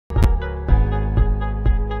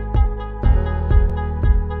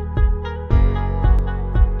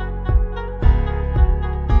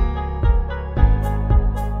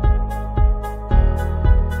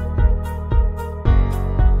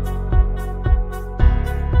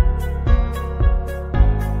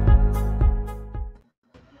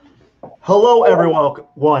Hello,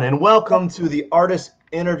 everyone, and welcome to the Artist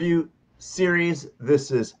Interview Series. This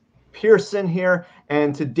is Pearson here,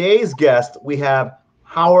 and today's guest, we have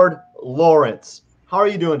Howard Lawrence. How are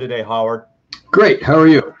you doing today, Howard? Great. How are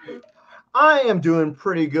you? I am doing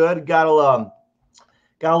pretty good. Got a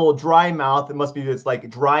little dry mouth. It must be it's like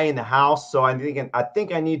dry in the house, so I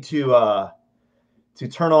think I need to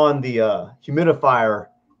turn on the humidifier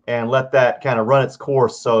and let that kind of run its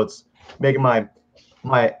course. So it's making my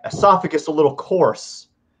esophagus a little coarse,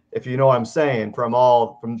 if you know what I'm saying,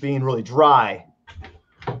 from being really dry.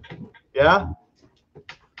 Yeah?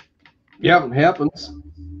 Yeah, it happens.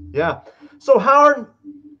 Yeah. So Howard,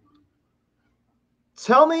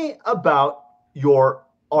 tell me about your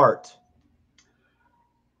art.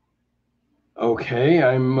 Okay,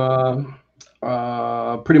 I'm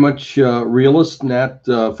pretty much realist, not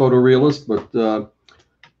photorealist, but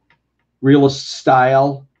realist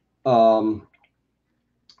style.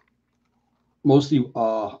 Mostly,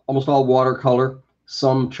 almost all watercolor,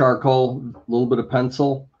 some charcoal, a little bit of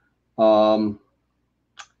pencil. I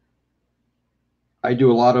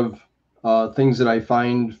do a lot of things that I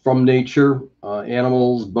find from nature,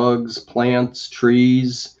 animals, bugs, plants,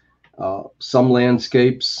 trees, some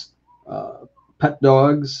landscapes, pet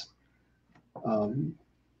dogs, a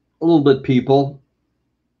little bit people.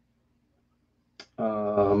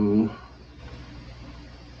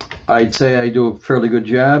 I'd say I do a fairly good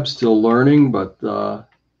job, still learning, but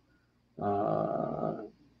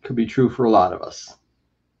could be true for a lot of us.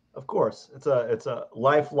 Of course, it's a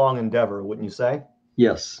lifelong endeavor, wouldn't you say?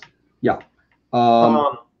 Yes. Yeah.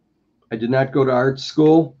 I did not go to art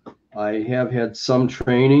school. I have had some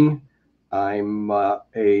training. I'm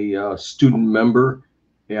a student member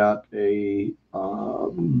at a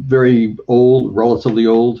very old, relatively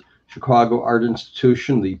old Chicago art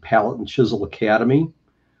institution, the Palette and Chisel Academy.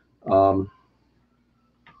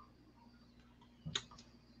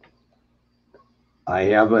 I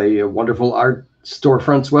have a wonderful art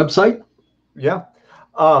storefronts website. Yeah.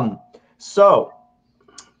 So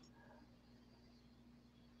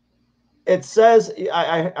it says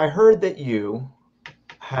I heard that you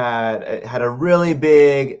had a really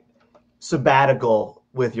big sabbatical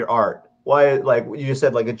with your art. Why? Like you just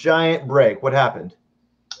said, like a giant break. What happened?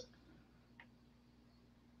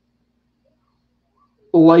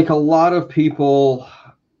 Like a lot of people,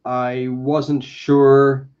 I wasn't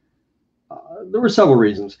sure. There were several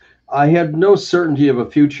reasons. I had no certainty of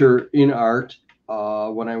a future in art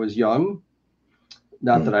when I was young.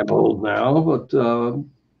 Not that I'm old now, but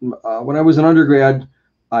when I was an undergrad,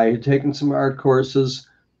 I had taken some art courses.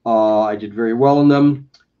 I did very well in them,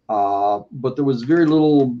 but there was very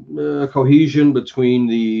little cohesion between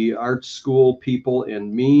the art school people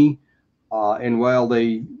and me. And while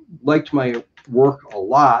they liked my work a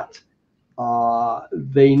lot,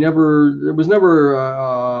 nobody ever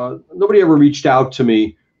reached out to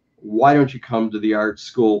me. Why don't you come to the art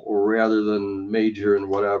school, or rather than major in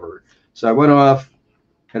whatever? So I went off,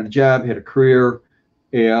 had a job, had a career,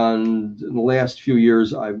 and in the last few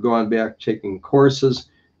years, I've gone back taking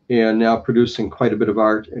courses and now producing quite a bit of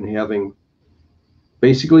art and having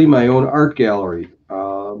basically my own art gallery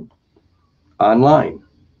online.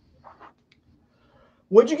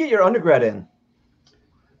 What'd you get your undergrad in?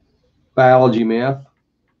 Biology, math.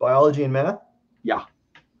 Biology and math? Yeah.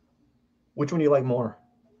 Which one do you like more?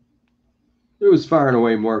 It was far and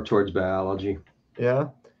away more towards biology. Yeah.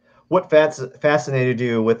 What fascinated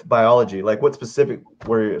you with biology? Like what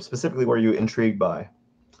specifically were you intrigued by?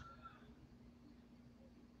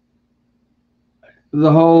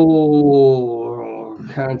 The whole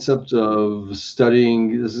concept of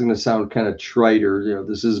studying, this is going to sound kind of trite, or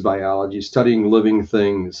this is biology, studying living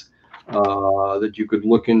things that you could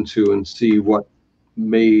look into and see what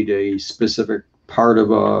made a specific part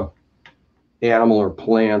of a animal or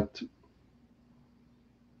plant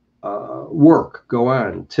work, go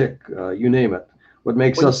on, tick, you name it. What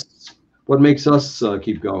makes us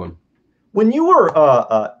keep going? When you were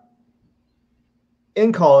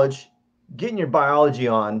in college, getting your biology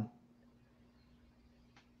on,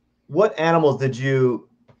 what animals did you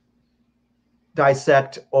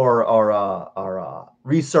dissect or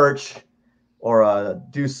research or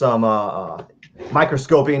do some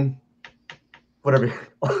microscoping, whatever you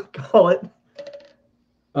call it?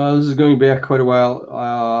 This is going back quite a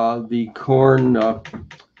while. The corn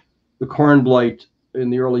blight in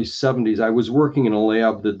the early 70s. I was working in a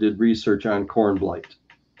lab that did research on corn blight.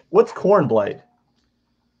 What's corn blight?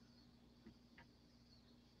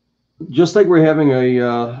 Just like we're having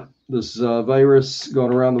this virus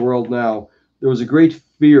going around the world now, there was a great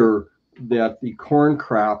fear that the corn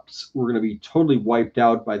crops were going to be totally wiped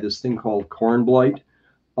out by this thing called corn blight.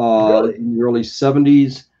 Really? in the early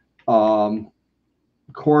 70s.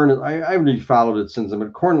 Corn, I really followed it since then,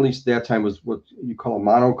 but corn, at least at that time, was what you call a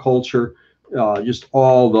monoculture, just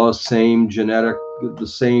all the same genetic, the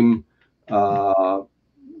same, uh,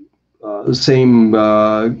 the same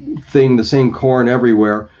thing, the same corn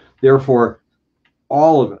everywhere. Therefore,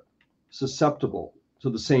 all of it susceptible to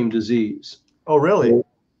the same disease. Oh, really? So,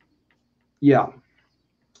 yeah.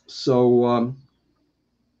 So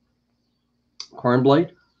corn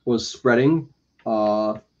blight was spreading.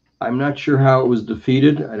 Uh, I'm not sure how it was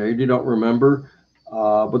defeated. I really don't remember.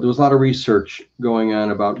 But there was a lot of research going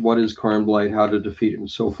on about what is corn blight, how to defeat it, and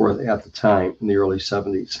so forth at the time in the early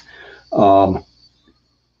 70s. Um,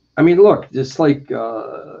 I mean, look, just like it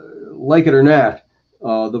or not,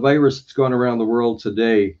 the virus that's going around the world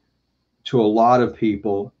today, to a lot of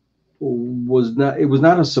people, was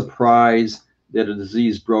not a surprise that a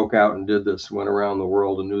disease broke out and did this, went around the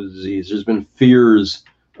world, a new disease. There's been fears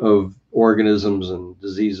of organisms and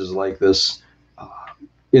diseases like this uh,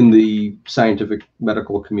 in the scientific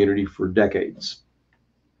medical community for decades.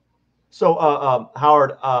 So,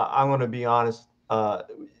 Howard, I'm going to be honest. I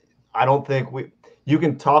don't think you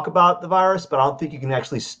can talk about the virus, but I don't think you can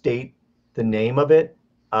actually state the name of it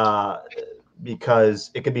uh,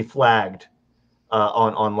 because it could be flagged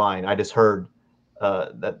online. I just heard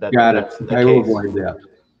Got it. that's the I will case. avoid that.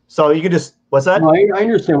 So you can just, what's that? No, I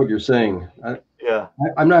understand what you're saying. Yeah.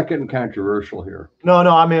 I'm not getting controversial here. No,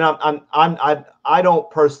 no. I mean, I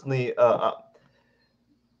don't personally.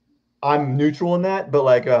 I'm neutral in that, but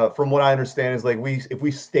like from what I understand is like if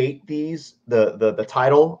we state the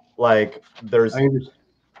title, like there's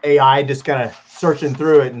AI just kind of searching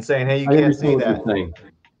through it and saying, hey, you can't say what that. you're saying.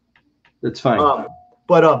 That's fine.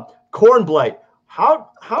 But corn blight,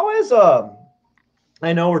 how is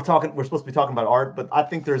I know we're supposed to be talking about art, but I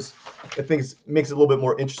think makes it a little bit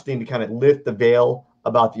more interesting to kind of lift the veil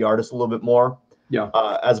about the artist a little bit more. Yeah.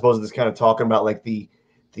 As opposed to just kind of talking about like the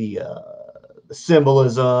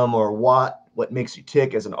symbolism or what makes you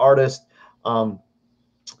tick as an artist. How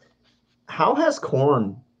has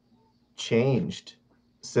corn changed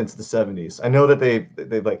since the 70s? I know that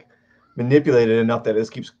they've like manipulated enough that this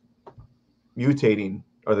keeps mutating,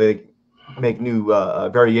 or they make new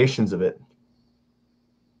variations of it.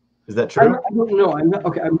 Is that true? I don't know. I'm not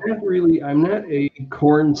okay. I'm not a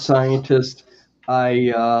corn scientist.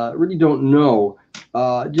 I really don't know.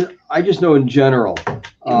 I just know in general.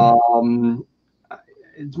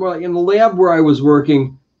 It's more like in the lab where I was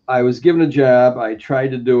working. I was given a job. I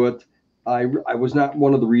tried to do it. I was not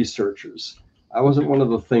one of the researchers. I wasn't one of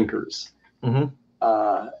the thinkers. Mm-hmm.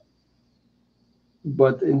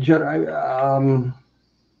 But in general,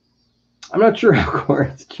 I'm not sure how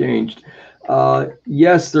corn's changed.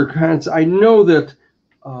 Yes, I know that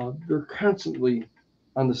they're constantly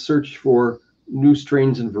on the search for new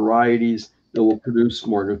strains and varieties that will produce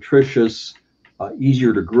more nutritious,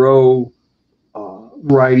 easier to grow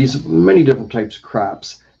varieties of many different types of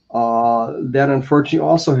crops. That unfortunately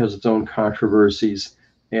also has its own controversies,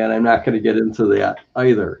 and I'm not going to get into that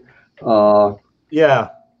either. Yeah.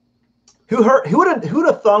 Who'd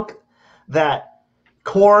have thunk that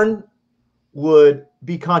corn would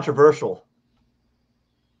be controversial?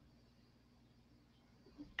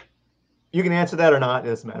 You can answer that or not. It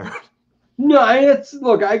doesn't matter. No,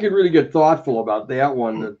 look. I could really get thoughtful about that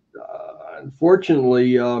one.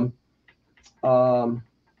 Unfortunately,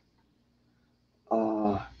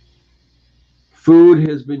 food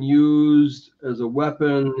has been used as a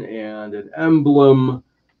weapon and an emblem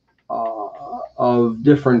of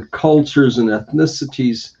different cultures and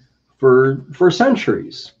ethnicities for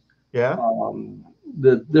centuries. Yeah.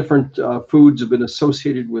 The different foods have been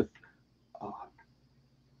associated with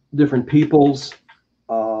different peoples.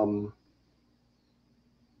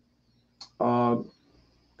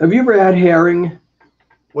 Have you ever had herring?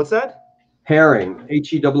 What's that? Herring,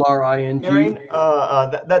 Herring. Herring?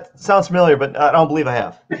 That sounds familiar, but I don't believe I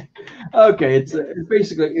have. Okay, it's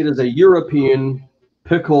basically it is a European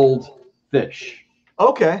pickled fish.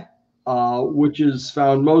 Okay. Which is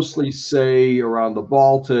found mostly, say, around the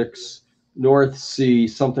Baltics, North Sea,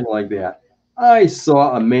 something like that. I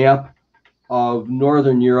saw a map of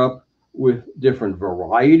Northern Europe with different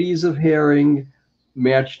varieties of herring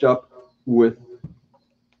matched up with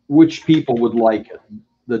which people would like it.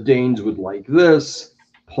 The Danes would like this,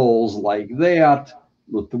 Poles like that,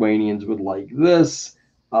 Lithuanians would like this,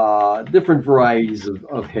 different varieties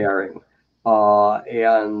of herring.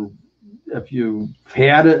 And if you've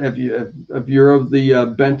had it, if you're of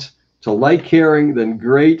the bent to like herring, then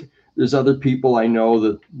great. There's other people I know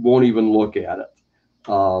that won't even look at it.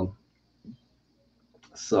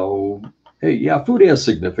 So, hey, yeah, food has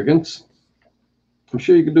significance. I'm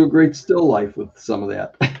sure you could do a great still life with some of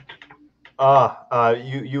that.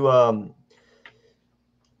 You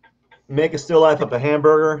make a still life of a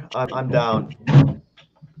hamburger. I'm down.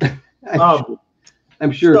 I'm Um, sure,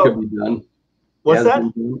 I'm sure it could so be done. what's Has been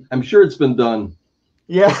that? done. I'm sure it's been done.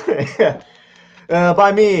 Yeah,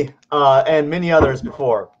 by me and many others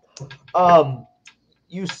before. Um,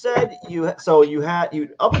 you said you had you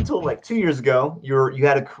up until like 2 years ago. You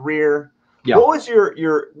had a career. Yeah. What was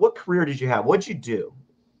your what career did you have? What'd you do?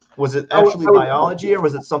 Was it actually I was biology or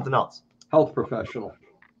was it something else? health professional.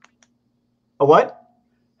 A what?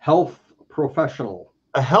 Health professional.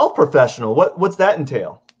 A health professional. What's that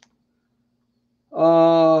entail?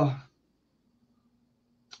 Uh,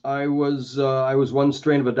 I was one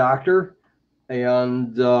strain of a doctor,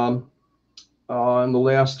 and in the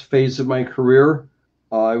last phase of my career,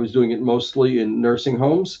 I was doing it mostly in nursing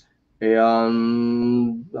homes,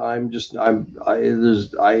 and I'm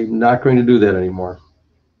not going to do that anymore.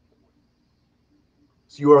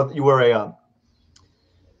 So you were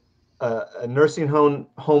a nursing home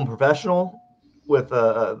professional with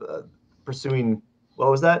pursuing what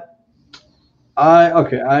was that? I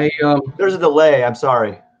okay. I There's a delay. I'm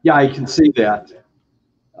sorry. Yeah, I can see that.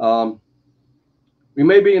 Um, we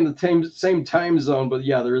may be in the same time zone, but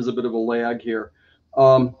yeah, there is a bit of a lag here.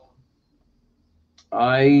 Um,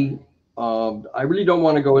 I I really don't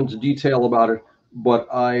want to go into detail about it, but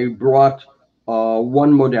I brought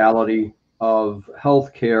one modality of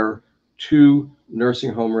healthcare to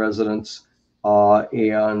nursing home residents,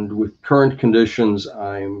 and with current conditions,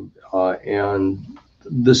 I'm and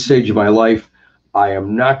this stage of my life, I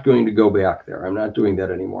am not going to go back there. I'm not doing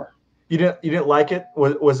that anymore. You didn't like it?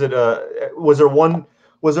 Was it was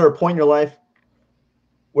there a point in your life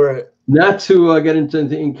where Not to get into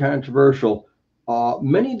anything controversial,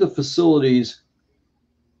 many of the facilities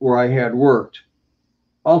where I had worked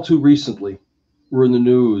all too recently were in the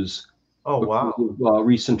news oh because wow. of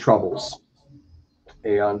recent troubles,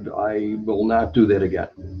 and I will not do that again.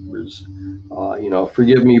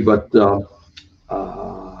 Forgive me, but uh,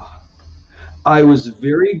 I was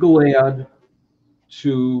very glad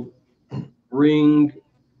to bring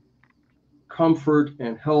comfort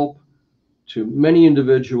and help to many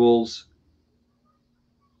individuals,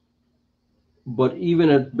 but even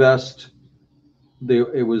at best,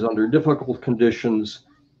 it was under difficult conditions,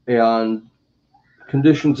 and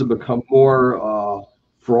conditions have become more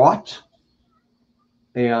fraught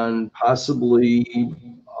and possibly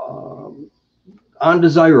um,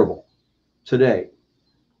 undesirable today.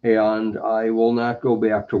 And I will not go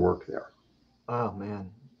back to work there. Oh man,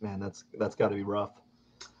 that's got to be rough.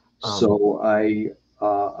 Um, So I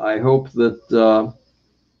hope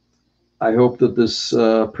that this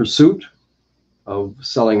pursuit of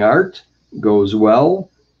selling art goes well.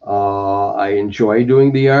 I enjoy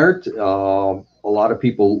doing the art. A lot of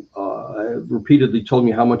people have repeatedly told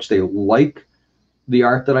me how much they like the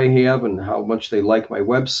art that I have and how much they like my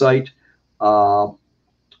website. Uh,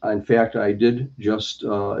 in fact, I did just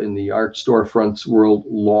in the art storefronts world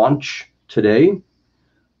launch today.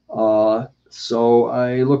 So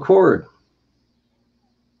I look forward.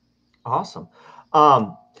 awesome.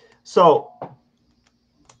 Um, so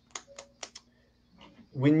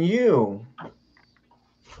when you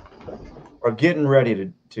are getting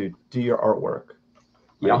ready to do your artwork,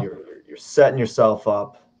 right? Yeah. You're setting yourself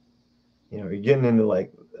up. You're getting into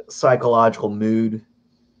like psychological mood,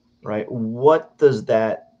 right? What does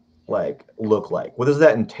that like look like? What does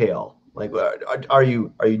that entail? Like, are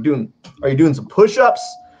you doing some push-ups,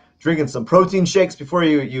 drinking some protein shakes before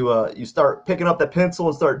you start picking up that pencil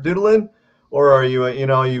and start doodling, or are you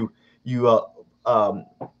you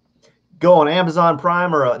go on Amazon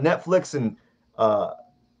Prime or Netflix and uh,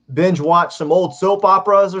 binge watch some old soap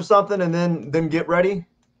operas or something, and then get ready?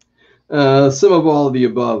 Some of all of the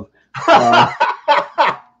above. Uh,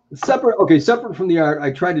 separate from the art,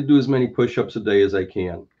 I try to do as many push-ups a day as I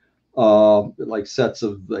can. Like sets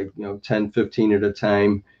of 10, 15 at a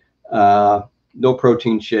time. No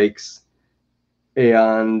protein shakes.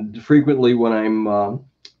 And frequently when I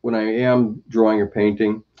am drawing or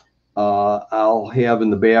painting, I'll have in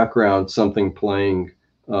the background something playing,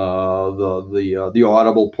 the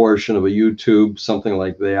audible portion of a YouTube, something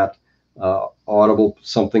like that. Audible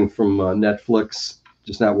something from Netflix,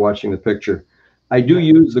 just not watching the picture. I do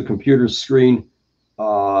use the computer screen.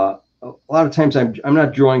 A lot of times I'm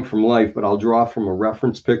not drawing from life, but I'll draw from a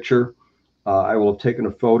reference picture. I will have taken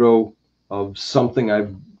a photo of something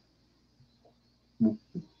I've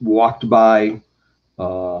walked by,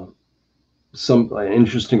 uh, some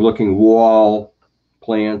interesting looking wall,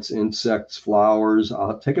 plants, insects, flowers.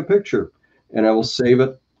 I'll take a picture and I will save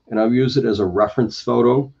it and I'll use it as a reference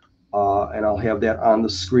photo. and I'll have that on the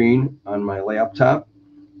screen on my laptop,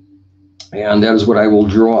 and that is what I will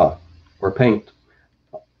draw or paint.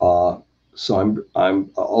 So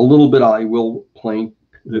I'm a little bit. I will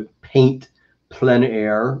paint plein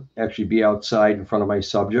air, actually be outside in front of my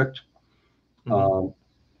subject.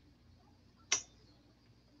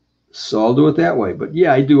 So I'll do it that way. But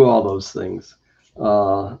yeah, I do all those things.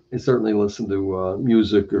 I certainly listen to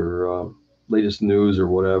music or latest news or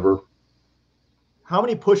whatever. How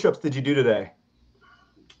many push-ups did you do today?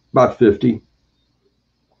 About 50.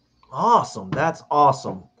 Awesome. That's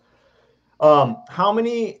awesome. How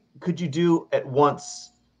many could you do at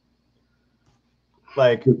once?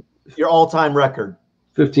 Like your all-time record?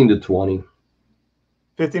 15 to 20.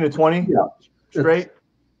 15 to 20? Yeah. Straight?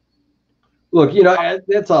 Look, you know,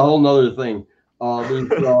 that's a whole nother thing. I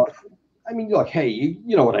mean, look, hey,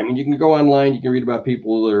 you know what I mean? You can go online, you can read about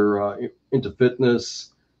people that are into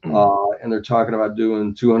fitness, and they're talking about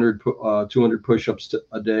doing 200 push-ups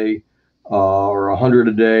a day or 100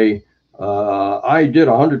 a day. I did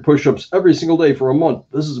 100 push-ups every single day for a month.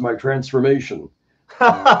 This is my transformation.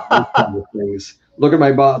 Those kind of things. Look at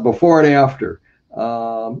my body before and after.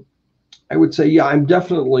 I would say, yeah, I'm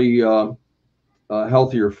definitely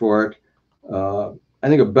healthier for it. I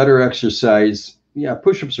think a better exercise, yeah,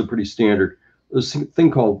 push-ups are pretty standard. There's a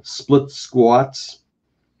thing called split squats,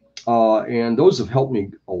 and those have helped me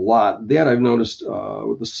a lot. That I've noticed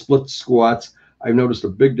with the split squats, I've noticed a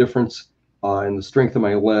big difference in the strength of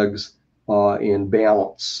my legs and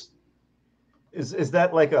balance. Is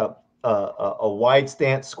that like a wide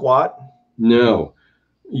stance squat? No,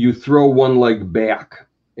 you throw one leg back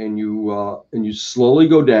and you slowly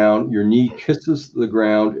go down. Your knee kisses the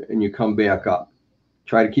ground and you come back up.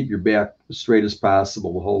 Try to keep your back as straight as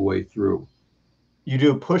possible the whole way through. You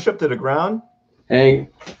do a push up to the ground? Hang,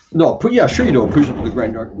 no, yeah, sure you do a push up to the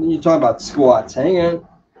ground. You're talking about squats. Hang on,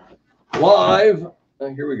 live.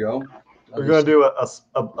 Here we go. We're going to do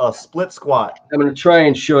a split squat. I'm going to try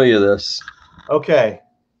and show you this. Okay,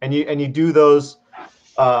 and you do those.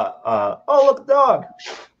 Oh, look, the dog.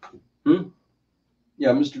 Yeah,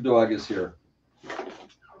 Mr. Dog is here.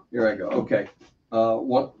 Here I go. Okay.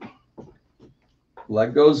 One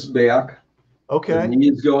leg goes back. Okay. The knee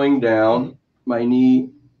is going down. My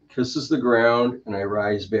knee kisses the ground, and I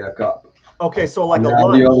rise back up. Okay, so like now a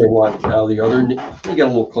lunge. The other one. Now the other knee. Let me get a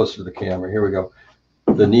little closer to the camera. Here we go.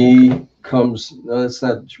 The knee comes. No, that's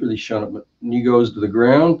not really showing up. But knee goes to the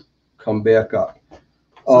ground. Come back up.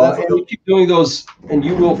 So and you keep doing those, and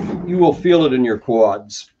you will feel it in your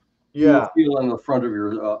quads. Yeah. You feel on the front of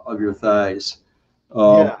your thighs.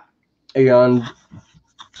 Yeah. And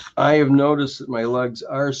I have noticed that my legs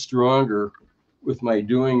are stronger with my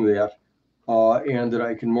doing that, and that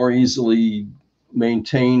I can more easily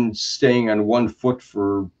maintain staying on one foot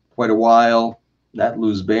for quite a while, not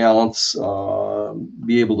lose balance,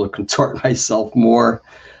 be able to contort myself more.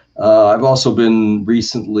 I've also been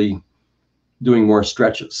recently doing more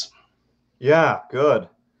stretches. Yeah, good.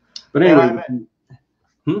 But anyway,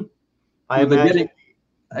 I imagine.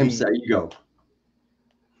 I'm sorry, you go.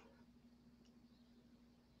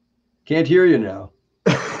 Can't hear you now.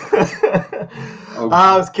 Okay.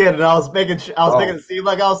 I was kidding. I was making it seem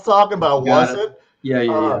like I was talking about. Was it?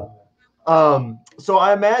 Yeah. So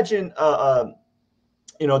I imagine,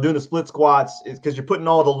 doing the split squats is because you're putting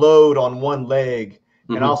all the load on one leg,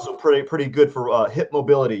 and also pretty good for hip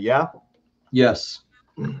mobility. Yeah. Yes.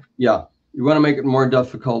 Yeah. You want to make it more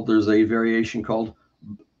difficult. There's a variation called,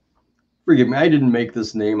 forgive me, I didn't make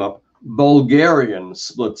this name up, Bulgarian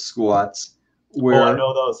split squats. Where I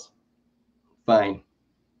know those. Fine.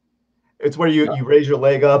 It's where you raise your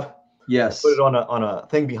leg up. Yes. Put it on a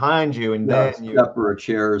thing behind you, and then you step or a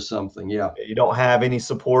chair or something. Yeah. You don't have any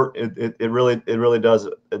support. It really does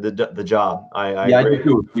the job. I agree. I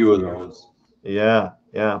do a few of those. Yeah.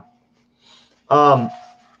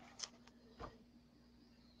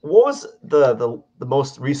 What was the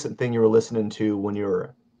most recent thing you were listening to when you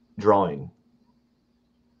were drawing?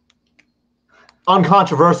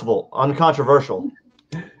 Uncontroversial.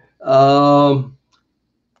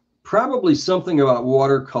 Probably something about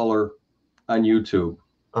watercolor on YouTube.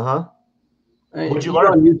 What'd you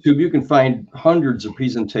learn? On YouTube, you can find hundreds of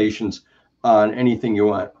presentations on anything you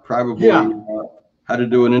want. Probably how to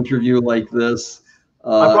do an interview like this.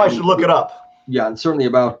 I probably should look it up. Yeah, and certainly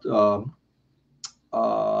about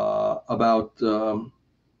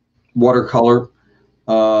watercolor.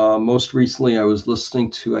 Most recently, I was listening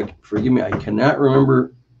to, forgive me, I cannot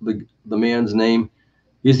remember the man's name.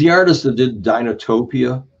 He's the artist that did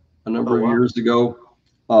Dinotopia a number of years ago.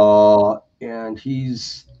 And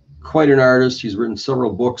he's quite an artist. He's written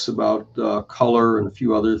several books about color and a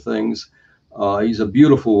few other things. He's a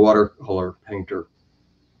beautiful watercolor painter.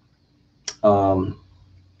 And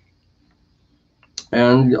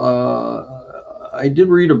I did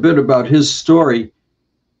read a bit about his story.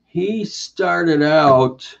 He started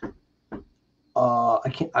out,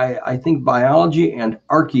 I think, biology and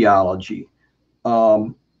archaeology.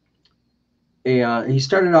 And he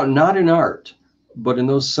started out not in art, but in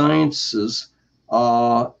those sciences.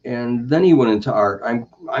 And then he went into art.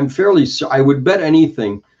 I'm fairly I would bet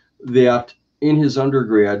anything that in his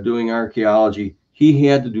undergrad doing archaeology, he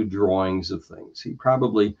had to do drawings of things. He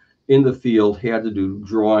probably in the field had to do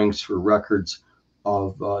drawings for records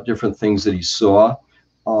of different things that he saw.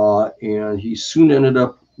 And he soon ended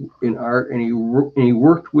up in art, and he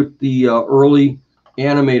worked with the early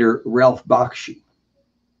animator Ralph Bakshi.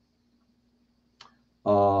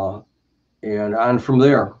 And on from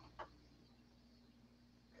there.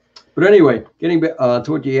 But anyway, getting back to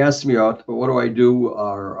what you asked me about, what do I do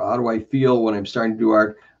or how do I feel when I'm starting to do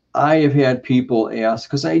art? I have had people ask,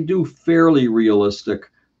 because I do fairly realistic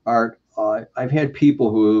art. I've had people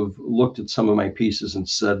who have looked at some of my pieces and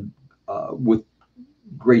said, with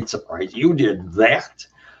great surprise, you did that.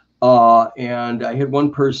 And I had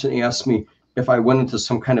one person ask me if I went into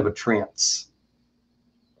some kind of a trance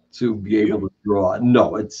to be able to draw.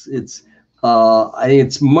 No, I think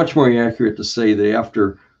it's much more accurate to say that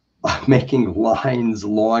after making lines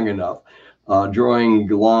long enough, drawing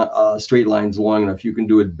straight lines long enough, you can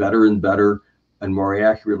do it better and better and more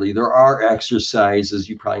accurately. There are exercises,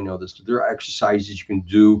 you probably know this, there are exercises you can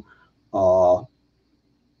do for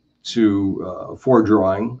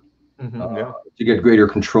drawing. To get greater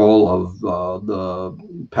control of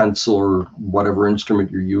the pencil or whatever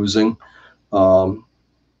instrument you're using.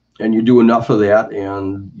 And you do enough of that,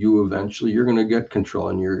 and you're going to get control,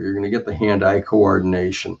 and you're going to get the hand-eye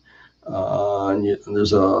coordination. And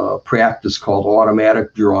there's a practice called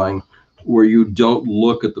automatic drawing, where you don't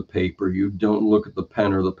look at the paper, you don't look at the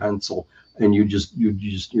pen or the pencil, and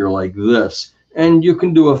you're like this. And you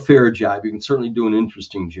can do a fair job. You can certainly do an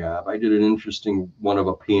interesting job. I did an interesting one of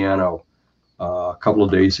a piano a couple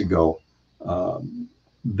of days ago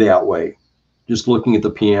that way, just looking at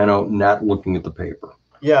the piano, not looking at the paper.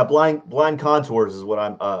 Yeah, blind contours is what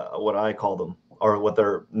I call them, or what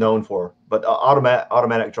they're known for. But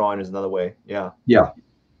automatic drawing is another way. Yeah. Yeah.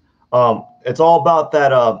 It's all about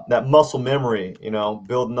that muscle memory,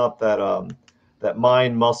 building up that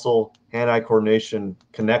mind muscle hand-eye coordination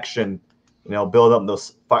connection. Build up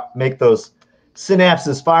make those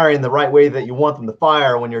synapses firing the right way that you want them to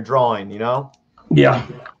fire when you're drawing. Yeah.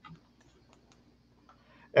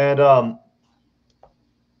 And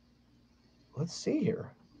let's see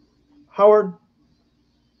here, Howard.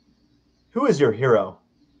 Who is your hero?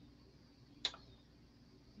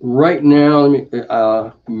 Right now,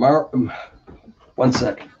 let me one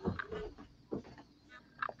sec.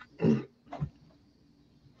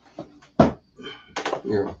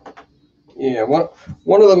 Here. Yeah, one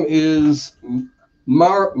of them is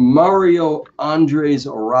Mario Andres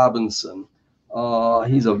Robinson.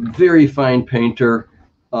 He's a very fine painter.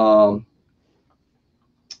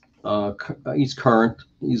 He's current.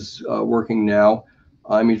 He's working now.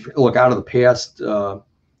 I mean, look, out of the past,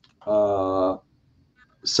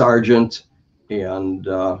 Sargent and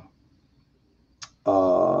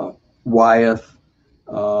Wyeth.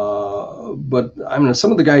 But I mean,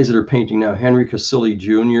 some of the guys that are painting now, Henry Casilli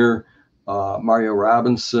Jr., Mario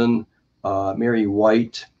Robinson, Mary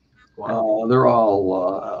White. Wow. They're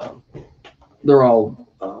all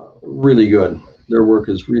really good. Their work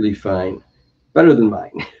is really fine, better than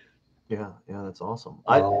mine. Yeah, that's awesome.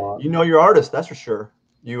 You're an artist, that's for sure.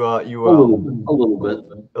 A little bit.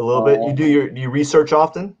 A little bit. Do you research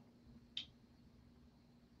often?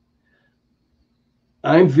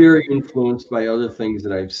 I'm very influenced by other things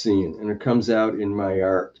that I've seen, and it comes out in my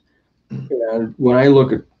art. And when I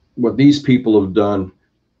look at what these people have done,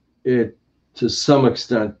 it to some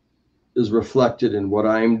extent is reflected in what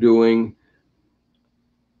I'm doing.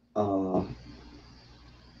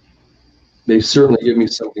 They certainly give me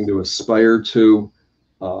something to aspire to.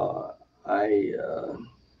 I'm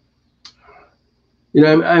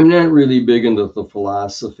not really big into the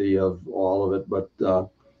philosophy of all of it, but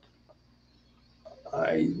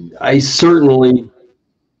I certainly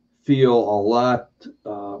feel a lot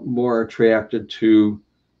more attracted to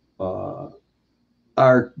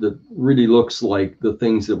art that really looks like the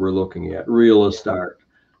things that we're looking at, realist art,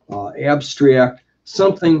 abstract,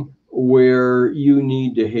 something where you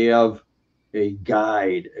need to have a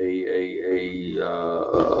guide, a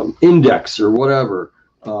index or whatever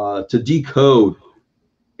to decode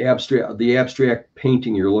the abstract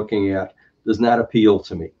painting you're looking at does not appeal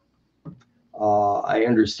to me. I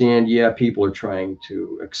understand, yeah, people are trying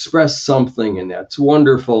to express something, and that's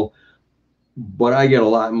wonderful, but I get a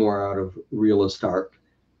lot more out of realist art,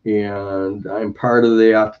 and I'm part of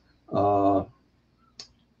that. Uh,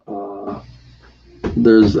 uh,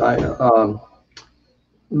 there's I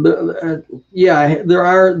yeah,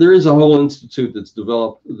 there is a whole institute that's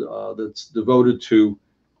developed that's devoted to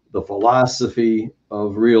the philosophy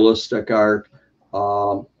of realistic art.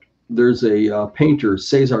 Um, there's a painter,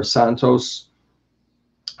 Cesar Santos,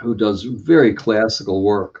 who does very classical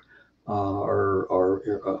work, or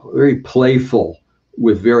very playful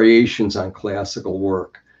with variations on classical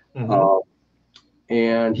work. Mm-hmm. Uh,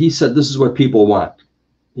 and he said, this is what people want.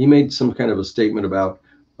 He made some kind of a statement about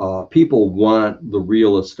people want the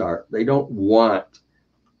realist art. They don't want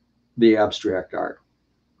the abstract art.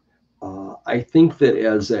 I think that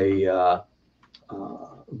as a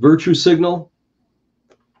virtue signal,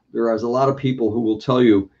 there is a lot of people who will tell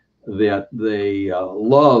you that they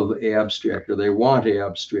love abstract or they want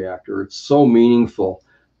abstract or it's so meaningful,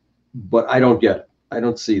 but I don't get it. I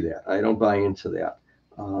don't see that. I don't buy into that.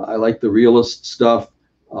 I like the realist stuff.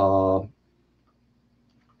 Uh,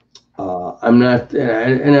 I'm not,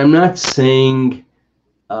 and I'm not saying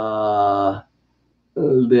that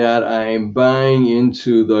I'm buying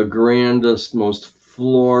into the grandest, most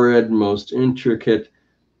florid, most intricate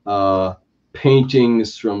uh,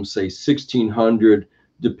 paintings from, say, 1600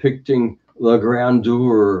 depicting the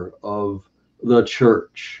grandeur of the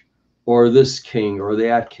church or this king or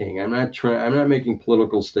that king. I'm not making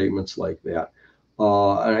political statements like that.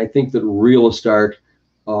 And I think that realist art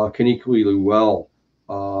can equally well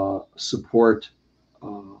support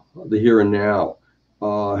the here and now.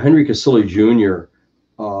 Henry Casilli Jr.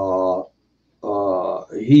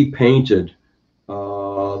 He painted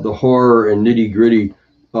the horror and nitty gritty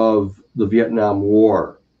of the Vietnam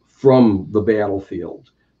War from the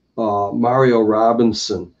battlefield. Mario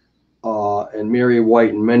Robinson and Mary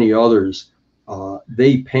White and many others,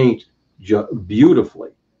 they paint beautifully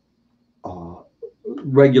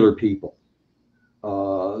regular people.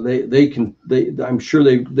 I'm sure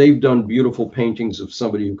they've done beautiful paintings of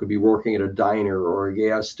somebody who could be working at a diner or a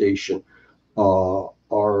gas station,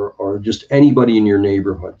 or just anybody in your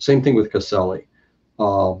neighborhood. Same thing with Caselli.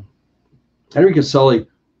 Henry Caselli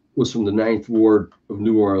was from the Ninth Ward of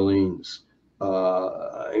New Orleans.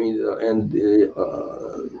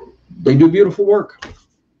 They do beautiful work.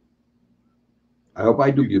 I hope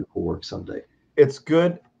I do beautiful work someday. It's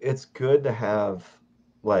good. It's good to have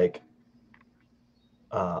like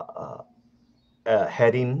a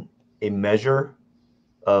heading, a measure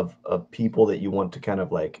of people that you want to kind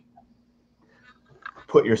of like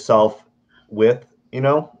put yourself with,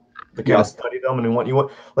 to kind of study them, and you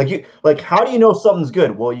want how do you know something's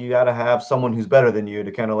good? Well, you got to have someone who's better than you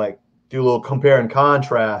to kind of like do a little compare and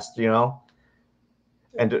contrast,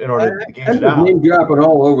 and in order to gauge it out. Name dropping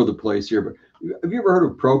all over the place here, but have you ever heard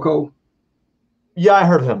of Proco? Yeah, I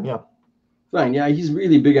heard of him. Yeah. Fine. Yeah, he's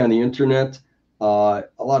really big on the internet. A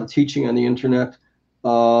lot of teaching on the internet.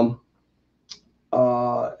 And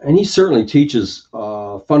he certainly teaches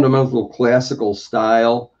fundamental classical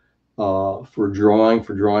style for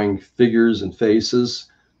drawing figures and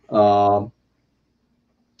faces. And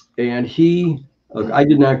I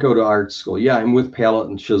did not go to art school. Yeah, I'm with palette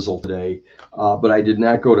and chisel today, but I did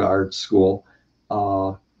not go to art school.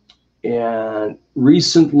 And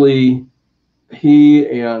recently, he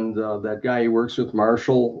and that guy he works with,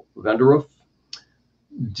 Marshall Venderuff,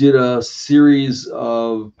 did a series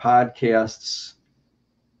of podcasts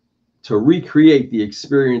to recreate the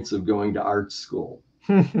experience of going to art school.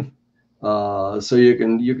 So you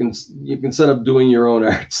can set up doing your own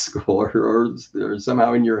art school, or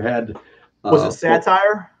somehow in your head. Was it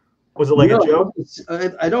satire? Was it like a joke?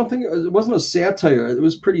 I don't think it wasn't a satire. It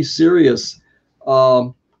was pretty serious.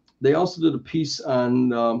 They also did a piece on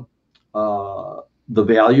the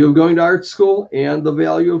value of going to art school and the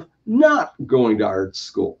value of not going to art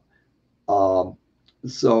school.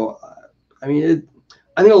 So, I mean,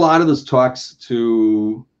 I think a lot of this talks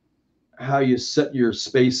to how you set your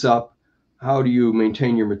space up. How do you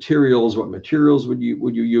maintain your materials? What materials would you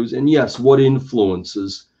use? And yes, what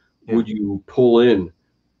influences would you pull in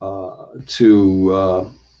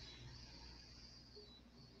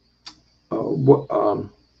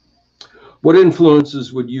what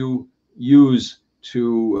influences would you use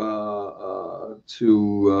to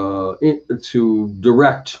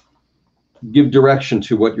give direction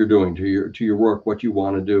to what you're doing, to your work, what you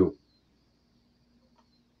want to do?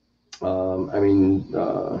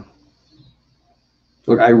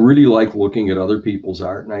 Look, I really like looking at other people's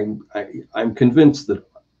art, and I'm convinced that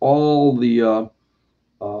all the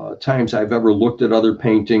times I've ever looked at other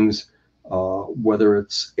paintings, whether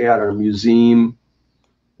it's at a museum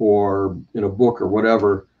or in a book or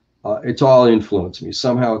whatever, it's all influenced me.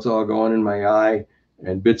 Somehow it's all going in my eye,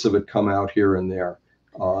 and bits of it come out here and there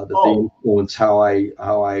that they influence how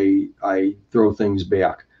I throw things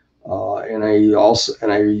back. And I also,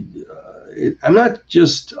 and I'm not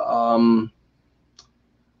just,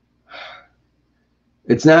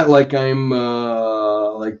 it's not like I'm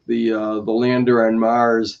like the lander on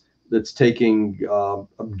Mars that's taking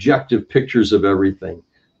objective pictures of everything.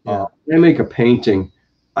 Yeah. When I make a painting,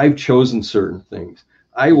 I've chosen certain things.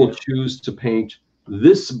 I will choose to paint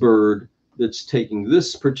this bird that's taking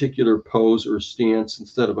this particular pose or stance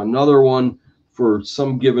instead of another one for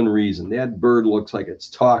some given reason. That bird looks like it's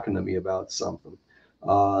talking to me about something.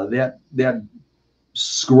 That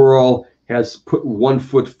squirrel has put 1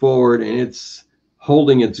 foot forward and it's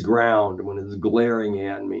holding its ground when it's glaring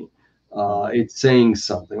at me. It's saying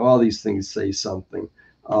something. All these things say something.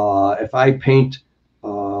 If I paint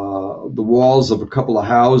the walls of a couple of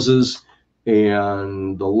houses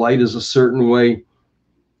and the light is a certain way,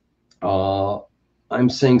 I'm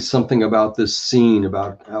saying something about this scene,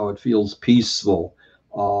 about how it feels peaceful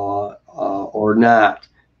or not,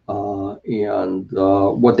 and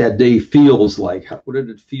what that day feels like. What did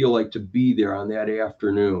it feel like to be there on that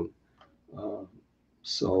afternoon?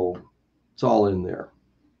 So it's all in there.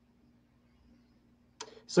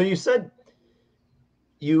 So you said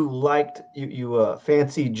you liked you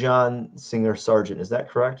fancy John Singer Sargent. Is that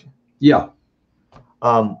correct? Yeah.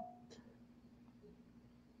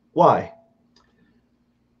 Why?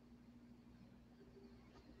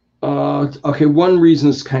 Okay, one reason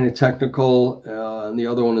is kind of technical, and the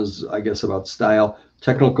other one is, I guess, about style.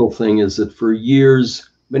 Technical thing is that for years,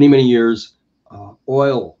 many, many years,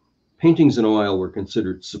 paintings in oil were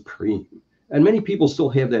considered supreme. And many people still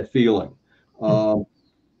have that feeling.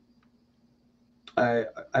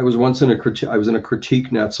 I was once in a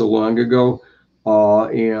critique not so long ago,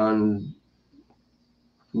 and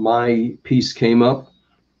my piece came up,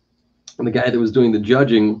 and the guy that was doing the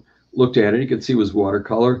judging looked at it. He could see it was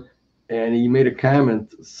watercolor, and he made a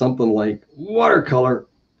comment, something like, "Watercolor?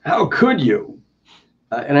 How could you?"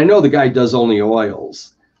 And I know the guy does only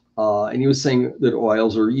oils, and he was saying that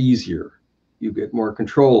oils are easier. You get more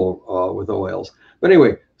control with oils. But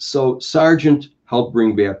anyway, so Sargent helped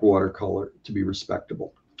bring back watercolor to be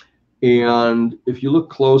respectable. And if you look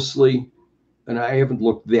closely, and I haven't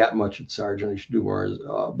looked that much at Sargent, I should do more,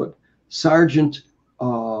 but Sargent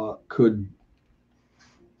could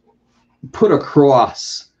put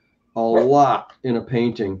across a lot in a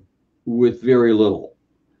painting with very little.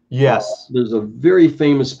 Yes. There's a very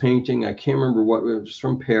famous painting, I can't remember what, it was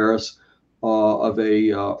from Paris, of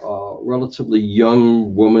a relatively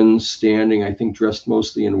young woman standing, I think dressed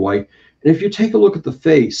mostly in white. And if you take a look at the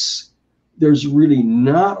face, there's really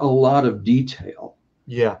not a lot of detail.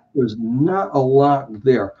 Yeah. There's not a lot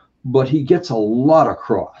there, but he gets a lot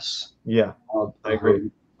across. Yeah. I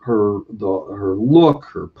agree. Her look,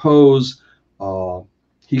 her pose,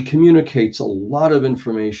 he communicates a lot of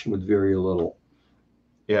information with very little.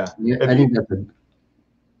 Yeah. I think that's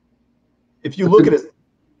if you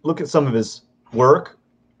look at some of his work,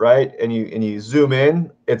 right, and you zoom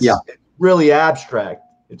in, it's really abstract.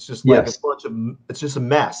 It's just like it's just a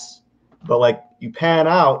mess. But like you pan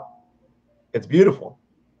out, it's beautiful.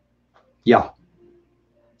 Yeah.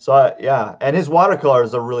 So yeah, and his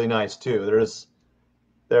watercolors are really nice too.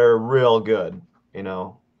 They're real good. You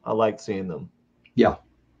know, I like seeing them. Yeah.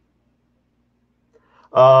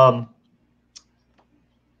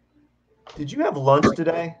 Did you have lunch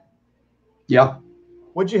today? Yeah.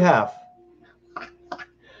 What'd you have?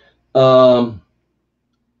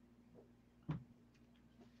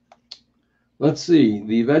 Let's see.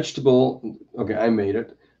 The vegetable. Okay, I made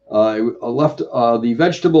it. I left. The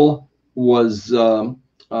vegetable was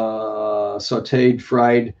sautéed,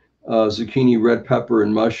 fried zucchini, red pepper,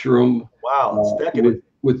 and mushroom. Wow, it's decadent.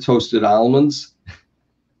 With toasted almonds.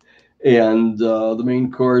 And the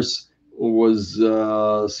main course was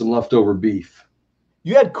some leftover beef.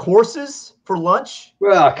 You had courses for lunch?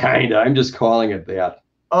 Well, kind of. I'm just calling it that.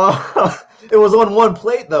 It was on one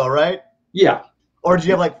plate though, right? Yeah. Or did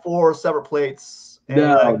you have like 4 separate plates?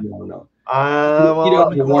 No.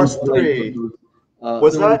 On course 3.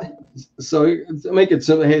 What's that? So to make it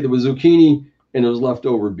simple, hey, there was zucchini and there was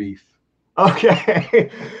leftover beef. Okay.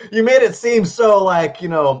 You made it seem so like, you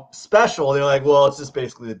know, special. They're like, well, it's just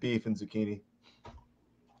basically the beef and zucchini.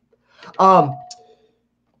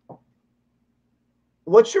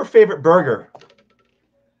 What's your favorite burger?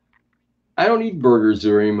 I don't eat burgers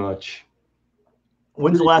very much.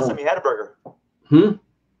 When's the last time you had a burger?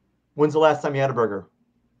 When's the last time you had a burger?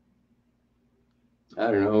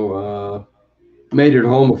 I don't know. Made it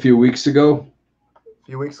home a few weeks ago. A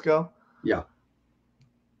few weeks ago? Yeah.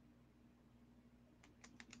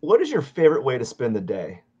 What is your favorite way to spend the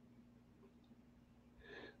day?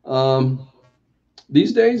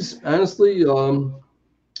 These days, honestly,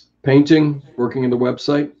 painting, working in the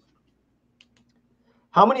website.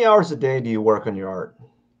 How many hours a day do you work on your art?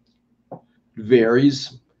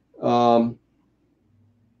 Varies. I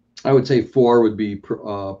would say 4 would be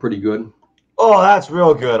pretty good. Oh, that's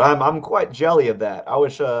real good. I'm quite jelly of that. I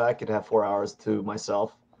wish I could have 4 hours to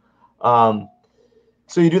myself. Um,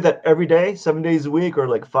 so you do that every day, 7 days a week, or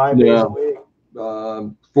like 5 days a No,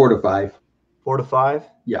 week, 4 to 5. 4 to 5,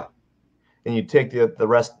 Yeah. and you take the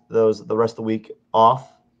rest of the week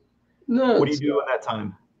off. No, What do you it's do in that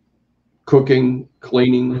time? cooking,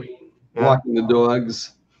 cleaning, Yeah, walking the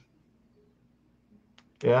dogs,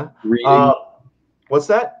 yeah. reading, What's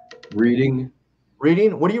that? reading.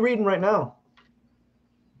 Reading? What are you reading right now?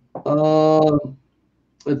 Uh,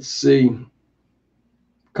 let's see,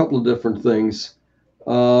 a couple of different things.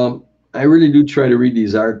 I really do try to read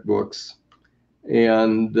these art books,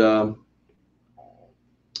 and um,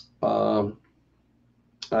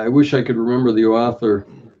 I wish I could remember the author.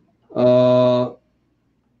 A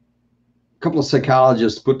couple of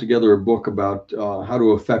psychologists put together a book about how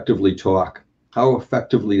to effectively talk, how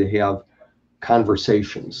effectively to have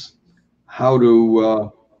conversations, how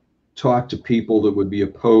to talk to people that would be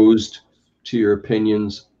opposed to your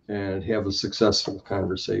opinions and have a successful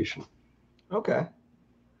conversation. Okay.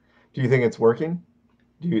 Do you think it's working?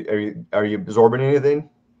 Are you absorbing anything?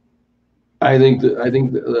 I think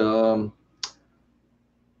that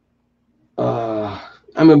uh,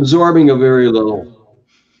 I'm absorbing a very little.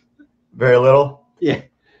 Very little. Yeah,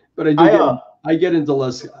 but I do I get I get into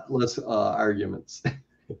less arguments. uh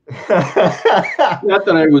Not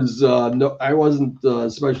that I was no, I wasn't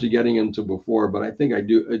especially getting into before, but I think I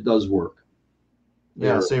do. It does work.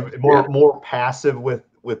 Yeah, There, so you're yeah. more passive with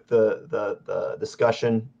the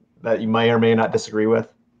discussion that you may or may not disagree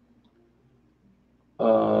with.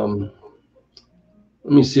 Um,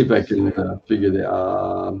 Let me see if I can figure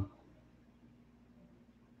that.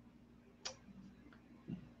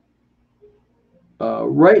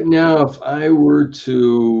 Right now, if I were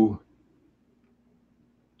to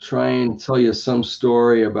try and tell you some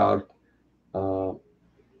story about, uh,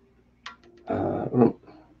 uh,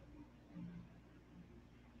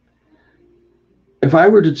 if I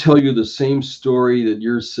were to tell you the same story that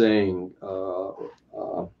you're saying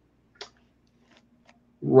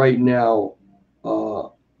right now, uh,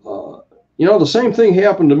 the same thing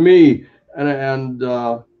happened to me,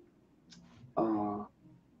 uh,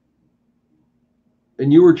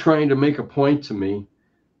 and you were trying to make a point to me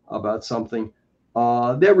about something,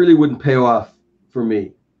 that really wouldn't pay off for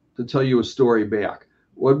me to tell you a story back.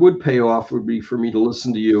 What would pay off would be for me to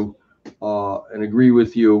listen to you and agree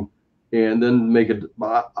with you, and then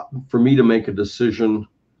for me to make a decision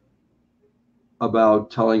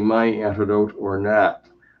about telling my antidote or not.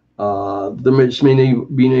 There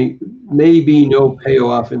may be no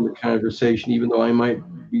payoff in the conversation, even though I might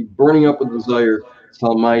be burning up with desire to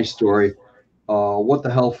tell my story. What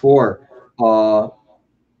the hell for? Uh,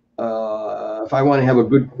 if I want to have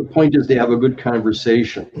the point is to have a good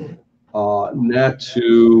conversation, not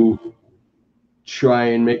to try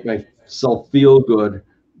and make myself feel good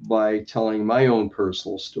by telling my own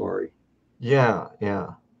personal story. Yeah,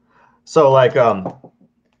 yeah. So like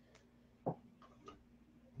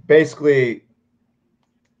basically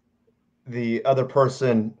the other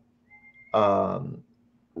person um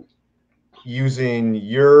using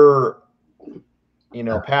your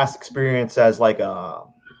past experience as like a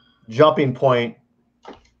jumping point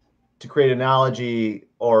to create an analogy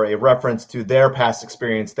or a reference to their past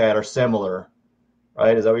experience that are similar,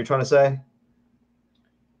 right? Is that what you're trying to say?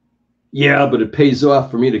 Yeah, but it pays off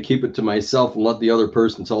for me to keep it to myself and let the other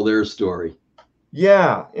person tell their story.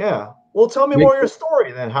 Yeah, yeah. Well, tell me Make, more of your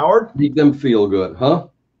story then, Howard. make them feel good, huh?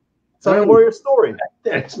 Tell me more of your story.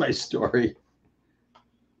 That's my story.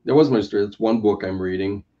 That was my story. That's one book I'm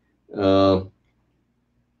reading. Uh,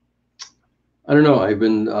 I don't know. I've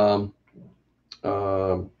been uh,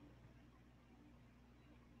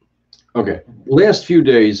 okay. Last few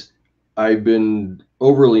days, I've been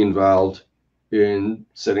overly involved in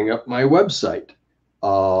setting up my website.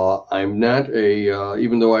 I'm not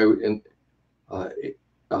even though uh,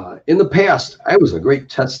 in the past, I was a great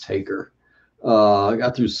test taker. I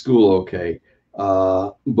got through school okay.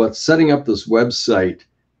 But setting up this website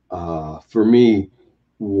for me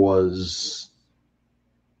was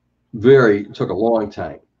took a long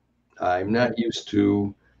time. I'm not used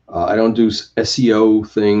to, I don't do SEO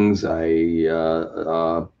things.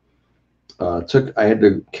 I had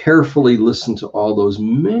to carefully listen to all those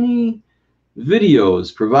many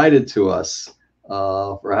videos provided to us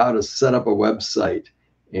for how to set up a website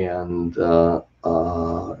and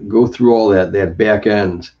go through all that back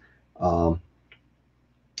end.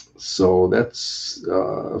 So that's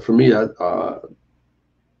for me.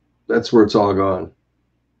 That's where it's all gone.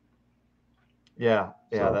 Yeah,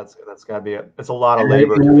 So, that's got to be it's a lot of and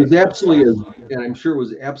labor. it was absolutely and I'm sure it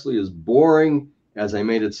was absolutely as boring as I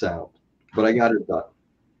made it sound, but I got it done.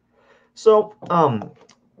 So,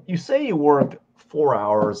 you say you work 4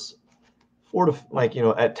 hours, four to like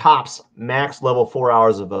at tops max level 4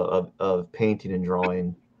 hours of painting and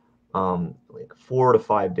drawing, like 4 to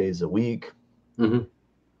 5 days a week.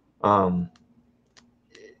 Mm-hmm.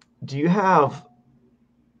 Do you have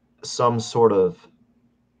some sort of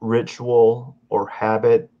ritual or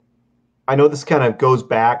habit? I know this kind of goes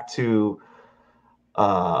back to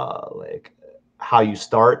like how you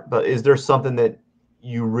start, but is there something that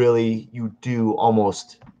you do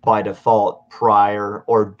almost by default prior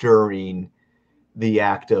or during the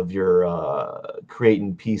act of your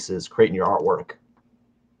creating your artwork?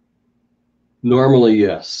 Normally,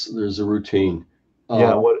 yes, there's a routine.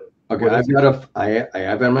 Yeah, Okay, what is it? I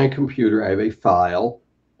have on my computer, I have a file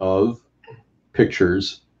of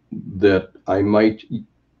pictures that I might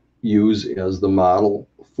use as the model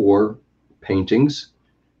for paintings,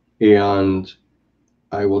 and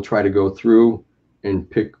I will try to go through and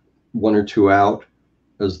pick one or two out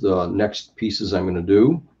as the next pieces I'm going to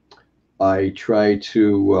do. I try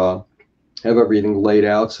to have everything laid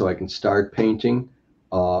out so I can start painting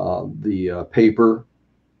the paper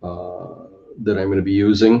that I'm going to be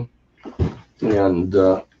using. And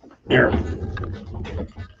here,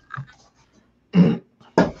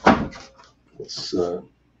 it's,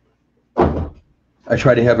 I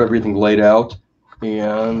try to have everything laid out.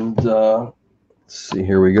 And let's see,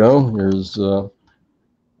 here we go. Here's, no,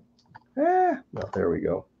 there we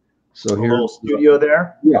go. So A here's little studio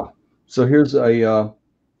there. yeah. So here's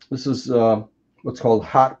this is what's called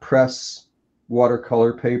hot press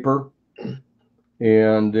watercolor paper.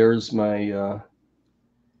 And there's my,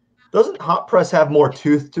 Doesn't hot press have more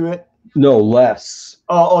tooth to it? no, less.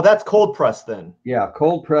 Oh, that's cold press then. Yeah,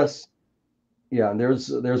 cold press. Yeah, and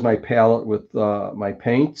there's my palette with my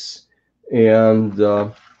paints, and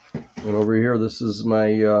over here this is my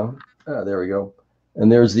there we go,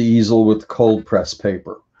 and there's the easel with cold press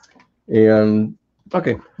paper. And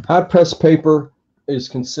okay, hot press paper is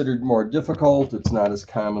considered more difficult. It's not as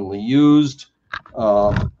commonly used.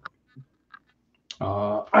 I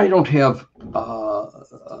don't have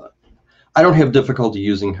difficulty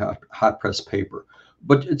using hot press paper,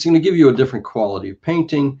 but it's going to give you a different quality of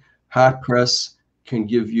painting. Hot press can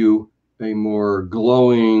give you a more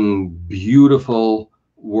glowing, beautiful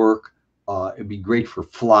work. It'd be great for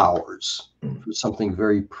flowers, for something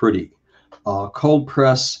very pretty. Cold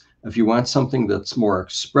press, if you want something that's more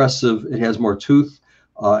expressive, it has more tooth,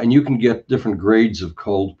 and you can get different grades of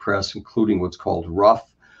cold press, including what's called rough.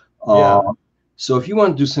 Yeah. So if you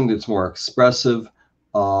want to do something that's more expressive,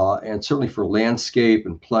 and certainly for landscape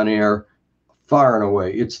and plein air, far and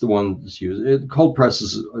away, it's the one that's used. Cold press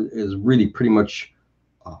is really pretty much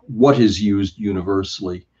what is used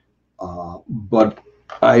universally. But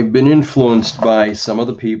I've been influenced by some of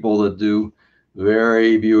the people that do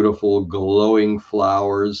very beautiful, glowing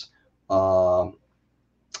flowers. And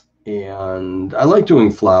I like doing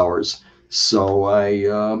flowers. So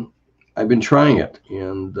I've been trying it,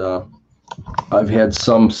 and I've had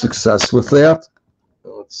some success with that.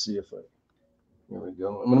 Let's see if there we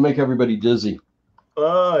go. I'm going to make everybody dizzy.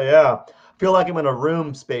 Oh, yeah. I feel like I'm in a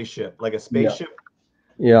room spaceship, like a spaceship.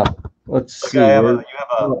 Yeah. Let's Like see. you have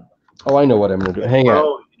Oh, I know what I'm going to do. Hang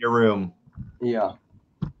on. in your room. Yeah.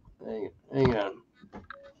 Hang on.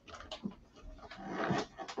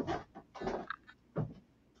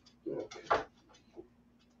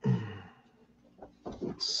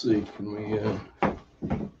 Let's see. Can we?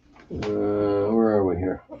 Where are we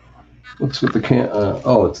here? What's with the can?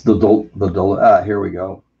 Oh, it's the here we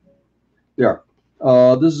go. There.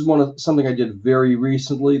 This is something I did very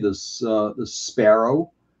recently. This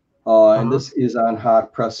sparrow, and this is on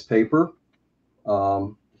hot press paper. Yeah,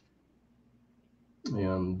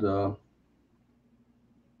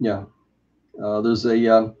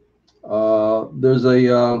 there's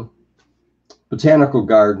a botanical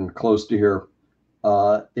garden close to here.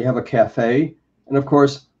 They have a cafe, and of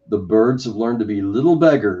course, the birds have learned to be little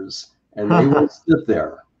beggars, and they will sit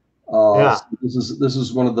there. Yeah. So this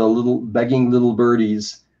is one of the begging little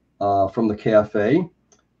birdies from the cafe,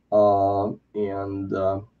 and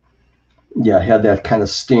yeah, had that kind of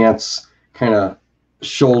stance, kind of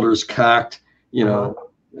shoulders cocked,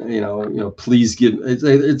 please give.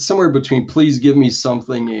 It's somewhere between please give me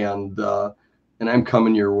something and I'm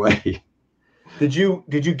coming your way. Did you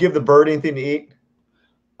give the bird anything to eat?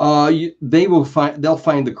 They'll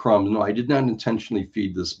find the crumbs. No, I did not intentionally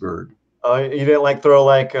feed this bird. You didn't like throw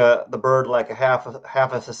like the bird like a half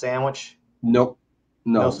of a sandwich? Nope.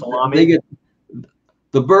 No. No salami? They get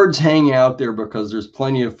the birds hang out there because there's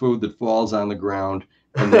plenty of food that falls on the ground,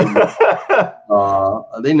 and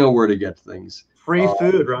they know where to get things. Free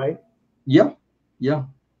food, right? Yeah. Yeah.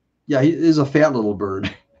 Yeah, he is a fat little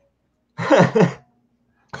bird. Fat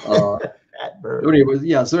bird.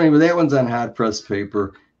 So anyway, that one's on hot press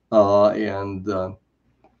paper, and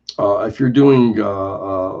if you're doing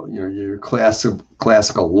your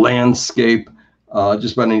classical landscape,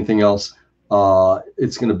 just about anything else,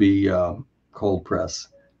 it's going to be cold press.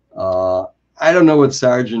 I don't know what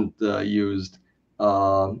Sargent used.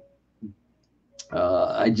 I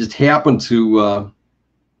just happened to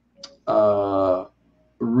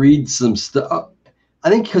read some stuff. I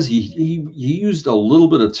think because he used a little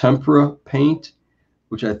bit of tempera paint,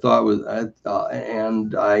 which I thought was,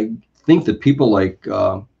 and I think that people like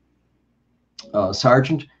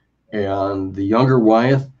Sargent and the younger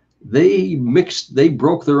Wyeth, they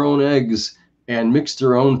broke their own eggs and mixed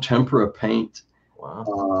their own tempera paint.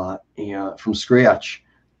 Wow. And from scratch.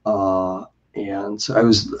 And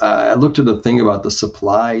so I looked at a thing about the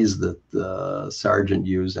supplies that Sargent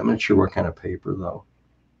used. I'm not sure what kind of paper though.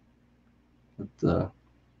 But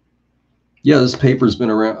yeah, this paper's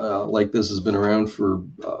been around, like this has been around for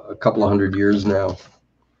a couple of 100 years now.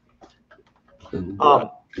 And,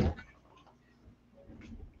 how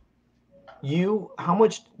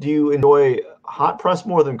much do you enjoy hot press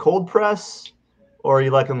more than cold press, or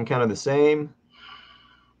you like them kind of the same?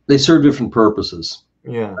 They serve different purposes.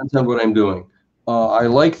 Yeah. Depends on what I'm doing. I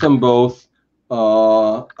like them both.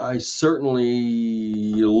 I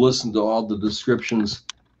certainly listened to all the descriptions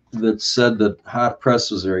that said that hot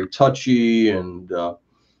press was very touchy and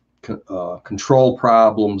control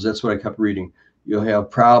problems. That's what I kept reading. You'll have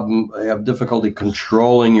difficulty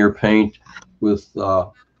controlling your paint with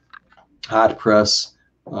hot press,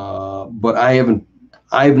 but I have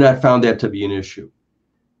not found that to be an issue.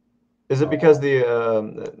 Is it because maybe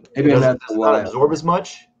it does not absorb as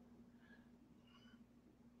much?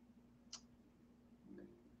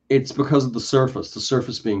 It's because of the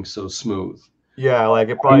surface being so smooth. Yeah, like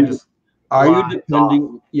it probably just. Are you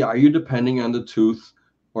depending? Yeah, are you depending on the tooth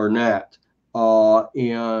or not?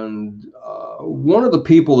 And one of the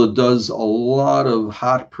people that does a lot of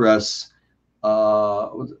hot press,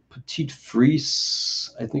 was it Petite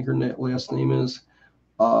Fries, I think her last name is.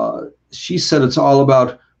 She said it's all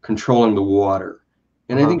about controlling the water,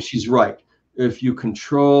 and I think she's right. If you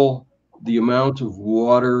control the amount of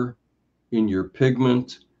water in your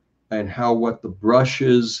pigment and how wet the brush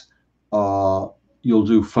is, you'll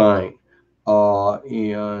do fine.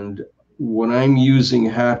 And when I'm using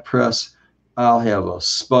hot press, I'll have a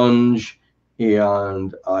sponge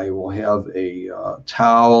and I will have a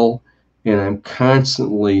towel, and I'm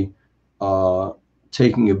constantly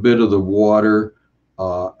taking a bit of the water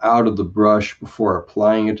out of the brush before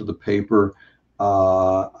applying it to the paper.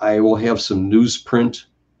 I will have some newsprint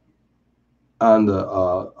on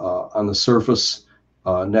the surface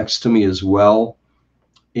next to me as well,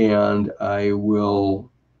 and I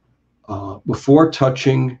will before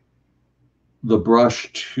touching the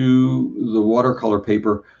brush to the watercolor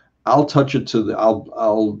paper, I'll touch it to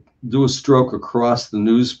I'll do a stroke across the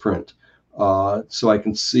newsprint so I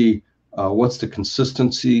can see what's the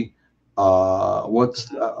consistency, what's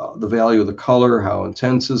the value of the color, how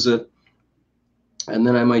intense is it, and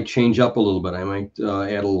then I might change up a little bit. I might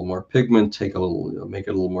add a little more pigment, make it a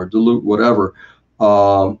little more dilute, whatever.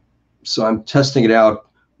 So I'm testing it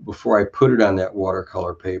out before I put it on that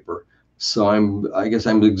watercolor paper. So I guess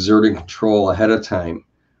I'm exerting control ahead of time.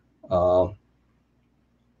 So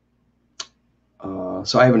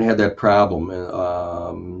I haven't had that problem.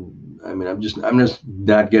 I mean, I'm just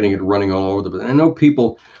not getting it running all over the place. I know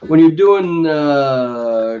people, when you're doing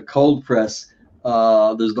cold press,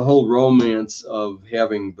 there's the whole romance of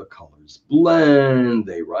having the colors blend,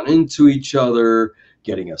 they run into each other,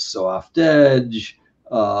 getting a soft edge.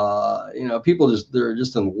 People they're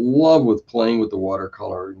just in love with playing with the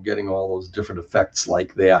watercolor and getting all those different effects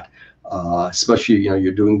like that. Especially,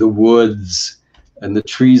 you're doing the woods and the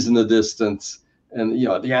trees in the distance. And,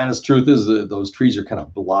 the honest truth is that those trees are kind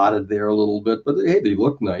of blotted there a little bit, but hey, they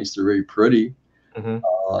look nice. They're very pretty.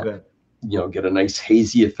 Mm-hmm. Get a nice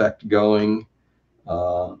hazy effect going.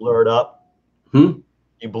 Blur it up. You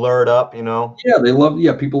blur it up,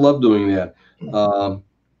 Yeah, people love doing that.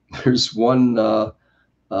 There's one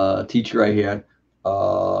teacher I had,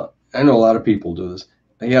 I know a lot of people do this.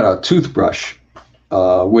 He had a toothbrush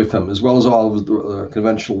with him, as well as all of the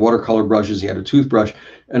conventional watercolor brushes. He had a toothbrush,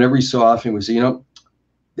 and every so often we say,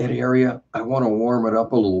 that area, I want to warm it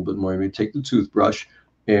up a little bit more. Maybe take the toothbrush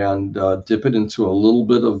and dip it into a little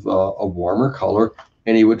bit of a warmer color,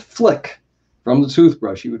 and he would flick from the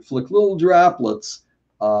toothbrush. He would flick little droplets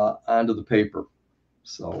onto the paper.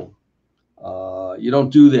 So you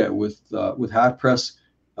don't do that with hot press.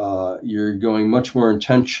 You're going much more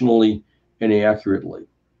intentionally and accurately.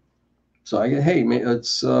 So hey,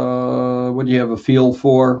 it's what do you have a feel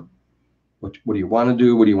for? What do you want to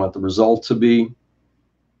do? What do you want the result to be?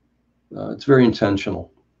 It's very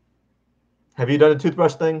intentional. Have you done a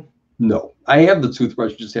toothbrush thing? No, I have the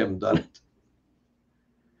toothbrush, just haven't done it.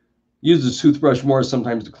 Use the toothbrush more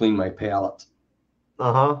sometimes to clean my palate.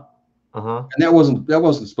 Uh-huh. And that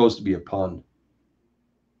wasn't supposed to be a pun.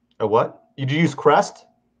 A what? Did you use Crest?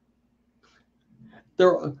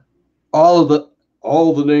 There, all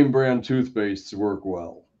the name brand toothpastes work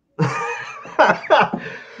well.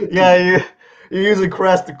 Yeah, you're using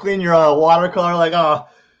Crest to clean your watercolor. Like,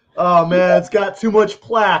 oh man, it's got too much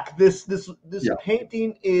plaque. This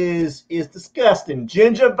painting is disgusting.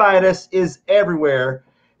 Gingivitis is everywhere.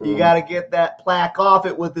 You got to get that plaque off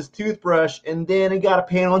it with this toothbrush, and then you got to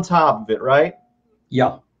paint on top of it, right?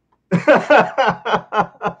 Yeah.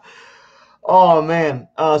 Oh man.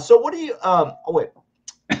 So what do you? Oh wait.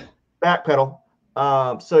 Backpedal.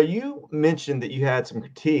 So you mentioned that you had some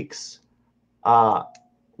critiques.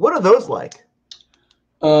 What are those like?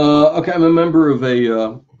 Okay, I'm a member of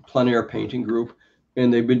a plein air painting group,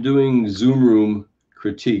 and they've been doing Zoom room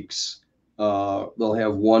critiques. They'll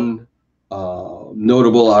have one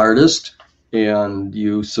notable artist, and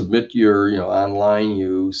you submit your, online,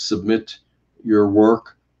 you submit your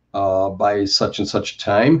work by such and such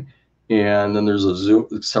time, and then there's a Zoom.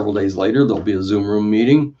 Several days later, there'll be a Zoom room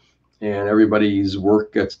meeting, and everybody's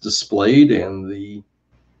work gets displayed, and the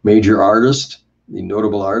major artist, the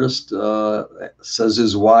notable artist, says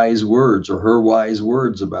his wise words or her wise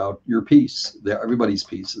words about your piece. They're everybody's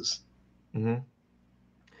pieces. Mm-hmm.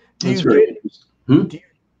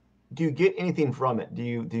 Do you get anything from it? Do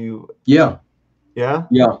you? Yeah. Yeah.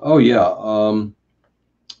 Yeah. Oh, yeah.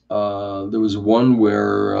 There was one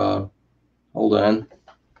where, hold on.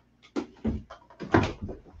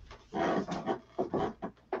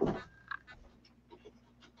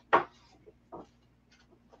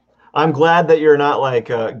 I'm glad that you're not like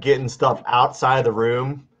getting stuff outside the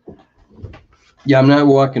room. Yeah, I'm not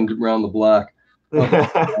walking around the block.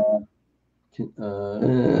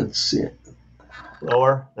 Let's see.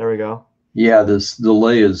 Lower. There we go. Yeah, this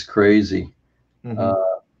delay is crazy. Mm-hmm.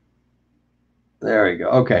 There we go.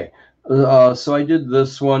 Okay. So I did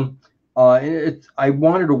this one. I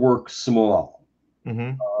wanted to work small.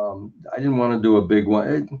 Mm-hmm. I didn't want to do a big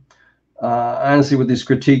one. Honestly, with these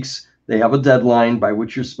critiques, they have a deadline by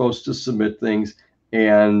which you're supposed to submit things,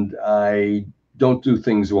 and I don't do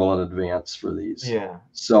things well in advance for these. Yeah.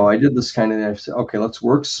 So I did this kind of, I said, okay, let's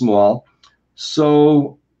work small.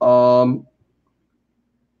 So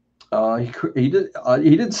he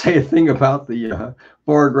did say a thing about the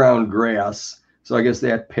foreground grass, so I guess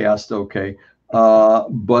that passed okay.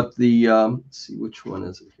 But the let's see, which one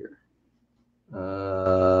is it here?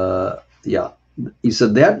 Yeah, he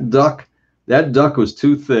said that duck was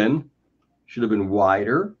too thin, should have been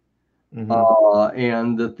wider. Mm-hmm.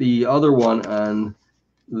 And that the other one on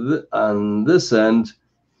this end,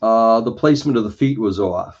 the placement of the feet was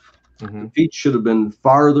off. Mm-hmm. The feet should have been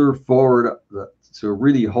farther forward to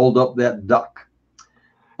really hold up that duck.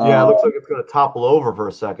 Yeah, it looks like it's going to topple over for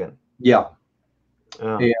a second. Yeah.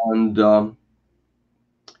 Yeah. And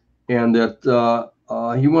that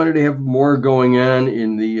he wanted to have more going on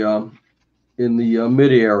in the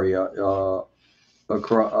mid area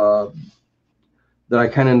that I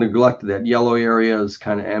kind of neglected. That yellow area is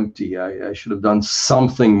kind of empty. I should have done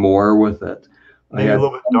something more with it. Maybe a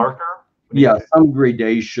little bit darker. Yeah, some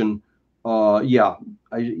gradation. I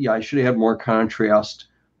should have had more contrast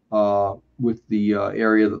with the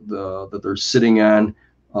area that they're sitting on.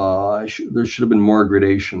 There should have been more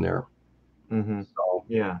gradation there. Mm-hmm. So,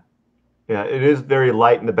 yeah, it is very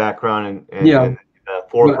light in the background and and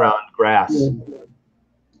foreground grass.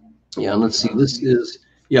 Yeah, and let's see. This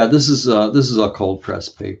is a cold press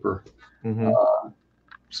paper. Mm-hmm.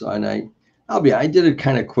 So I did it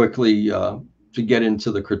kind of quickly to get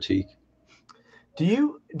into the critique. Do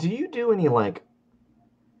you do any like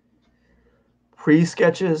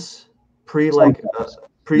pre-sketches, pre-studies?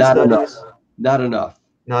 Not enough.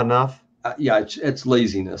 Not enough. Yeah, it's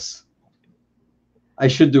laziness. I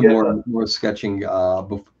should do more sketching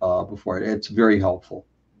before it. It's very helpful.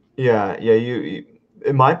 Yeah.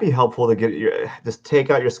 it might be helpful to get just take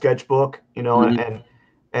out your sketchbook, you know,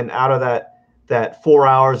 and out of that 4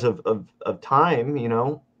 hours of time, you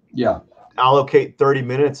know, Yeah. allocate 30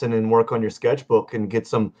 minutes and then work on your sketchbook and get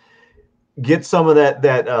some of that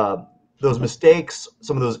those mistakes,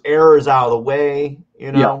 some of those errors out of the way, you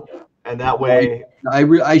Yeah. know, and that way.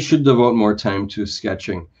 I should devote more time to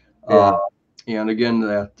sketching. Yeah. And again,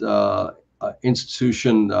 that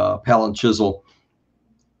institution, Palette and Chisel,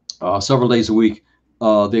 several days a week,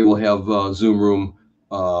 they will have a Zoom room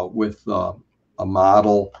with a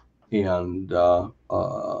model, and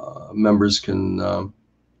members can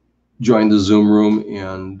join the Zoom room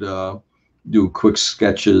and do quick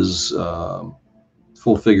sketches,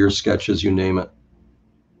 full figure sketches, you name it.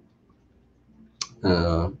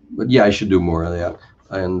 But yeah, I should do more of that.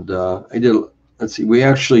 And I did. Let's see. We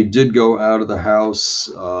actually did go out of the house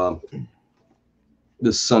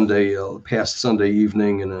this Sunday, past Sunday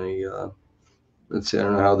evening, and let's see. I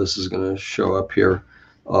don't know how this is going to show up here.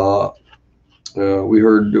 We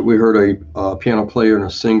heard a piano player and a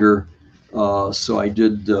singer. So I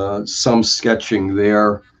did some sketching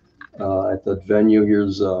there at the venue.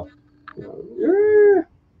 Here's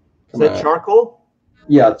Is that charcoal?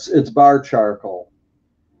 Yeah, it's bar charcoal.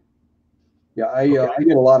 Yeah, I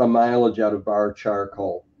get a lot of mileage out of bar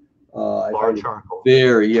charcoal. Bar charcoal.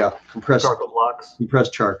 Compressed charcoal blocks.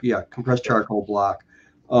 Compressed charcoal block.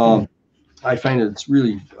 I find it's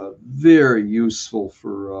really very useful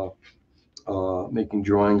for making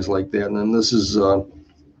drawings like that. And then this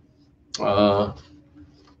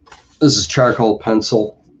is charcoal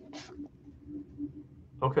pencil.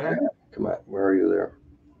 Okay. Come on, where are you there?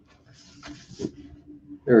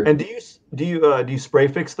 And do you spray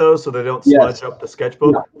fix those so they don't smudge up the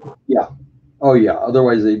sketchbook? Yeah. Oh yeah.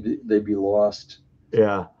 Otherwise they'd be lost.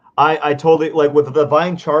 Yeah. I totally, like with the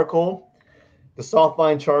vine charcoal, the soft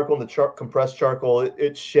vine charcoal and the compressed charcoal,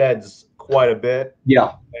 it sheds quite a bit.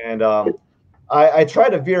 Yeah. And I try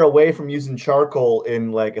to veer away from using charcoal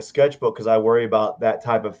in like a sketchbook because I worry about that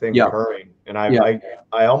type of thing occurring. And I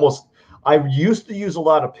used to use a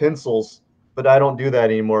lot of pencils, but I don't do that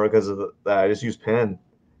anymore because of that. I just use pen,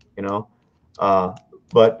 you know.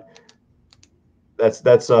 But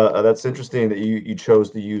that's interesting that you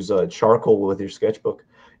chose to use charcoal with your sketchbook.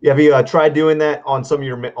 Yeah, have you tried doing that on some of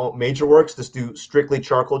your major works? Just do strictly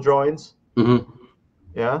charcoal drawings? Mm-hmm.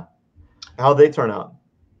 Yeah. How'd they turn out?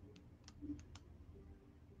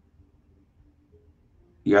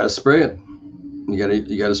 You gotta spray it.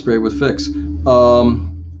 You gotta spray it with Fix.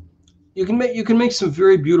 You can make some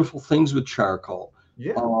very beautiful things with charcoal.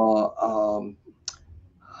 Yeah.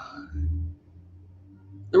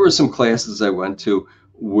 There were some classes I went to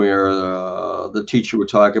where the teacher would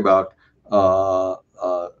talk about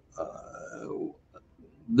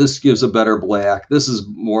this gives a better black, this is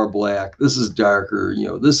more black, this is darker, you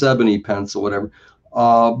know, this ebony pencil, whatever.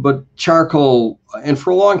 But charcoal, and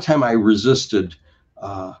for a long time I resisted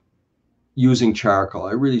using charcoal.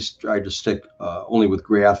 I really tried to stick only with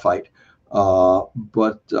graphite.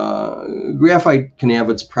 But graphite can have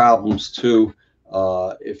its problems too.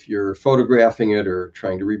 If you're photographing it or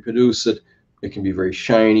trying to reproduce it, it can be very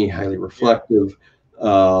shiny, highly reflective.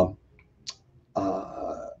 It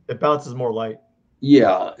bounces more light.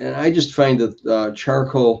 Yeah, and I just find that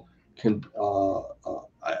charcoal can,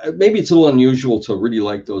 maybe it's a little unusual to really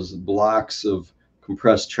like those blocks of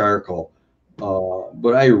compressed charcoal,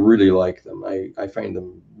 but I really like them. I find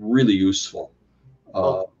them really useful.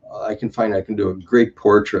 I can do a great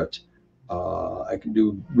portrait. I can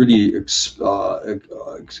do really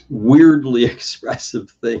weirdly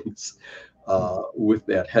expressive things with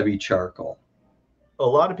that heavy charcoal. A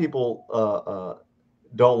lot of people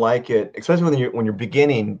don't like it, especially when you're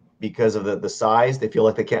beginning, because of the size. They feel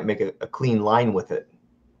like they can't make a clean line with it.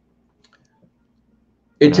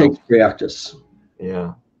 It takes practice.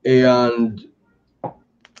 Yeah. And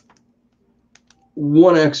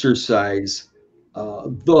one exercise,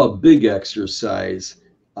 the big exercise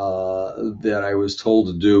that I was told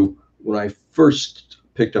to do when I first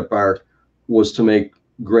picked up art was to make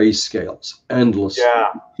grayscales, endless,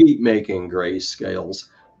 keep making grayscales,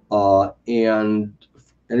 and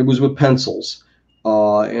it was with pencils,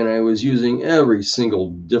 and I was using every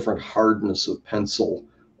single different hardness of pencil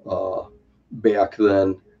back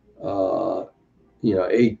then,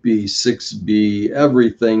 8B, 6B,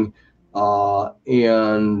 everything.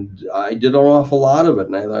 And I did an awful lot of it.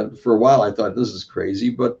 And I thought, for a while, I thought this is crazy,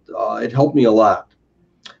 but it helped me a lot.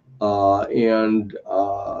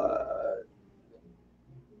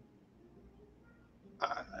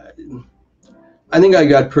 I think I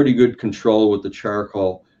got pretty good control with the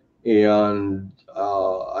charcoal, and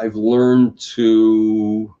I've learned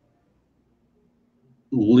to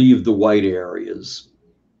leave the white areas.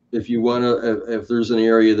 If you want to, if there's an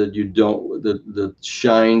area that you don't, that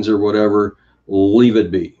shines or whatever, leave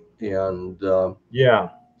it be. And Yeah.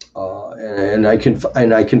 and I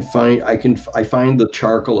find the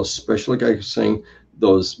charcoal, especially like I was saying,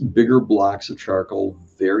 those bigger blocks of charcoal,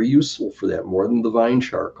 very useful for that, more than the vine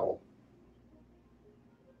charcoal.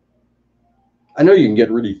 I know you can get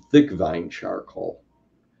really thick vine charcoal.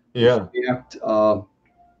 Yeah. In fact,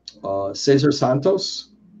 Cesar Santos,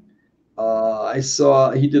 I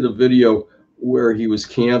saw he did a video where he was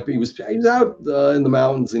camping. He was out in the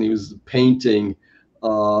mountains and he was painting,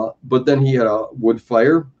 but then he had a wood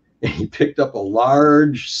fire and he picked up a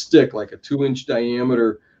large stick, like a 2-inch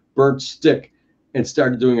diameter burnt stick, and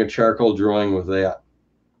started doing a charcoal drawing with that.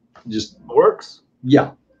 Just Works.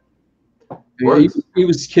 yeah. Works. He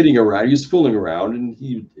was kidding around. He was fooling around, and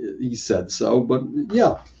he said so. But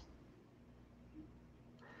yeah.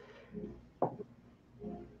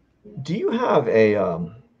 Do you have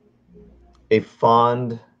a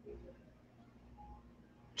fond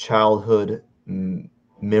childhood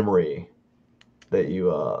memory that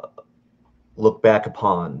you look back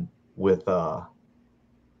upon with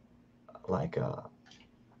like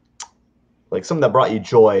something that brought you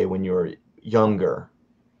joy when you were younger,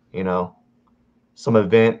 you know, some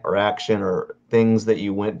event or action or things that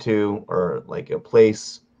you went to, or like a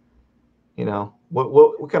place, you know,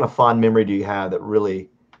 what kind of fond memory do you have that really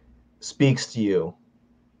speaks to you?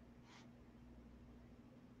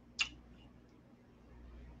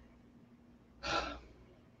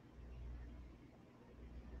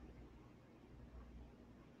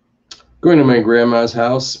 Going to my grandma's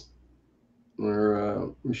house, where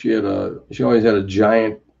she always had a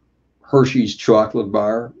giant Hershey's chocolate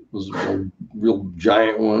bar, those real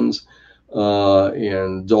giant ones,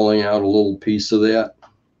 and doling out a little piece of that.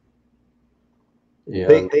 Yeah,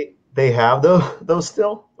 They have those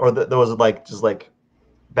still, or those like just like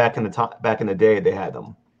back in the day they had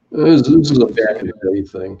them. this is a back in the day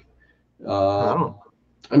thing. I don't know.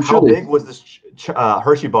 I'm How sure big was this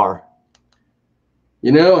Hershey bar?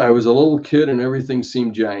 You know, I was a little kid and everything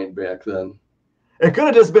seemed giant back then. It could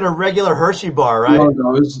have just been a regular Hershey bar, right?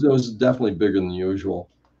 No, it was definitely bigger than usual.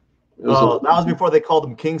 Oh, that was before they called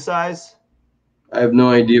them king size. I have no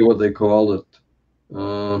idea what they called it,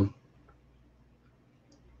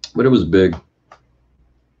 but it was big.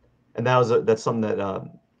 And that's something that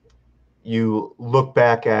you look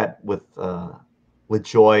back at with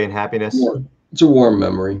joy and happiness. Yeah, it's a warm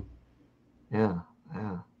memory. Yeah,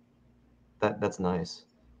 yeah. That's nice.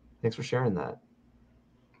 Thanks for sharing that.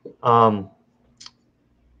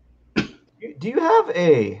 Do you have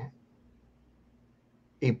a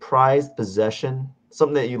prized possession,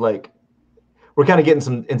 something that you like? We're kind of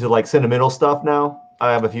getting into like sentimental stuff now.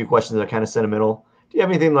 I have a few questions that are kind of sentimental. Do you have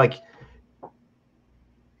anything like,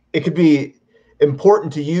 it could be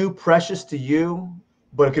important to you, precious to you,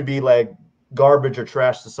 but it could be like garbage or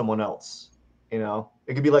trash to someone else? You know,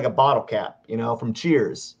 it could be like a bottle cap, you know, from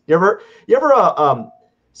Cheers. You ever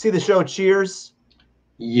see the show Cheers?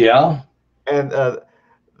 Yeah. And the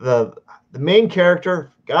main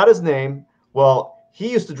character got his name. Well, he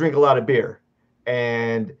used to drink a lot of beer,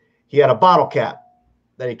 and he had a bottle cap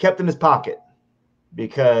that he kept in his pocket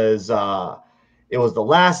because it was the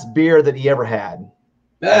last beer that he ever had,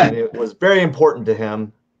 and it was very important to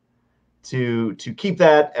him to keep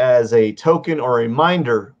that as a token or a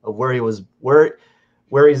reminder of where he's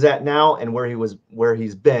at now and where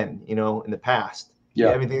he's been, you know, in the past. Yeah.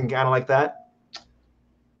 You have anything kind of like that?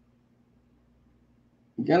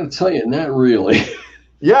 I gotta tell you, not really.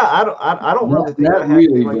 Yeah, I don't really think I have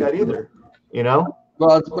anything like that either. You know.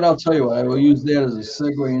 Well, but I'll tell you what, I will use that as a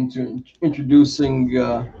segue into introducing.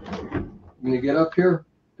 I'm gonna get up here.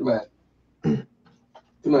 Come on.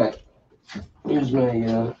 Come on. Here's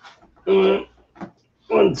my 1,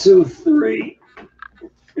 2, 3.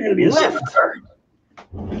 You're gonna be a star.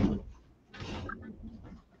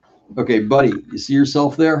 Okay, buddy, you see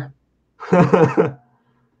yourself there? You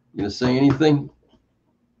gonna say anything?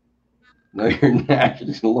 No, you're not. You're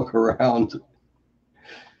just gonna look around.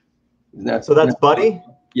 So that's Buddy?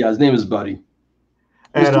 Yeah, his name is Buddy.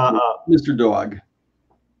 And Mr. Dog.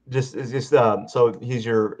 So he's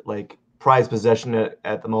your like prized possession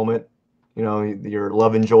at the moment. You know, your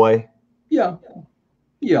love and joy. Yeah,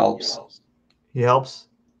 he helps. He helps.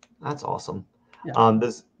 That's awesome. Yeah.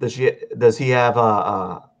 Does he have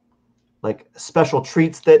like special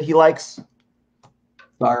treats that he likes?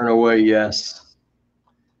 Far and away, yes.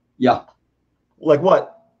 Yeah. Like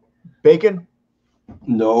what? Bacon?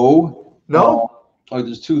 No. No? Oh,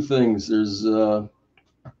 there's two things. There's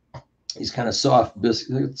these kind of soft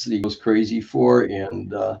biscuits that he goes crazy for,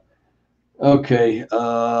 and Okay,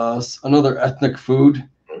 another ethnic food.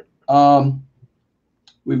 Um,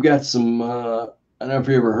 we've got some. I don't know if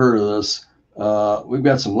you ever heard of this. We've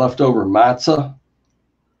got some leftover matzah.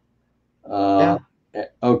 Uh, Yeah.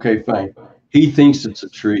 okay, fine. He thinks it's a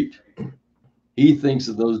treat. He thinks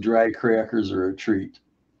that those dry crackers are a treat,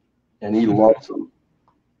 and he loves them.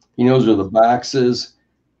 He knows where the box is,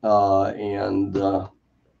 and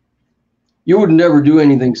you would never do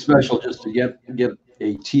anything special just to get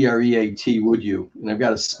a treat, would you? And I've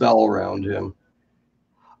got a spell around him.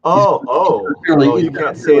 He's Oh, oh, fairly, oh, you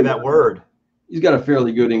can't say that word. he's got a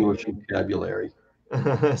fairly good English vocabulary.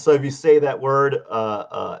 So if you say that word,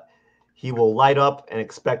 he will light up and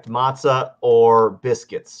expect matzah or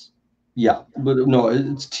biscuits. Yeah, but no,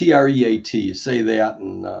 it's treat. You say that,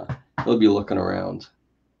 and he'll be looking around.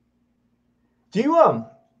 Do you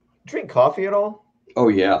drink coffee at all? Oh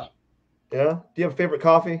yeah. Yeah. Do you have a favorite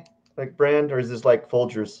coffee, like brand, or is this like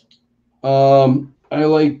Folgers? I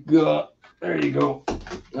like. There you go.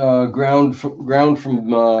 Ground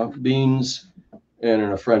from beans and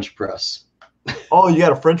in a French press. Oh, you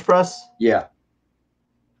got a French press? Yeah,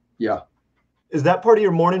 yeah, Is that part of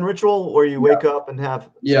your morning ritual where you wake up and have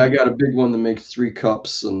yeah. I got a big one that makes 3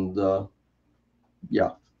 cups, and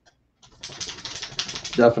yeah,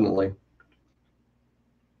 definitely.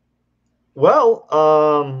 Well,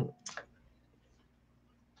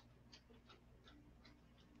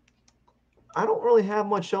 I don't really have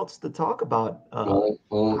much else to talk about,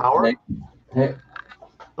 Howard. Hey,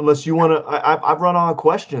 Unless you want to, I've run on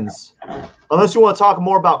questions. Unless you want to talk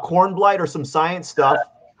more about corn blight or some science stuff,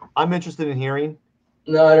 I'm interested in hearing.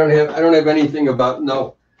 no, I don't have anything about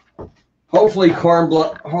no. Hopefully corn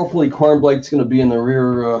blight's going to be in the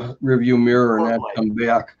rear view mirror and not come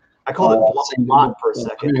back. I called it blot for a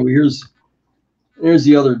second. Anyway, here's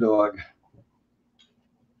the other dog.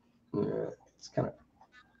 Yeah, it's kind of.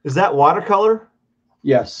 Is that watercolor?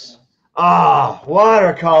 Yes. Ah,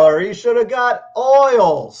 watercolor. You should have got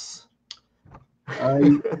oils.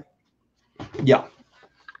 Yeah.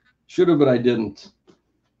 Should have, but I didn't.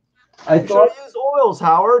 I thought you used oils,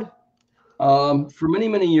 Howard. For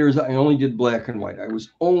many years, I only did black and white. I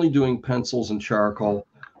was only doing pencils and charcoal,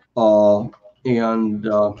 but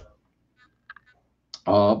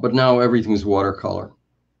now everything's watercolor.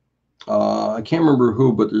 I can't remember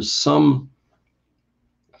who, but there's some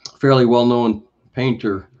fairly well-known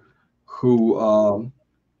painter who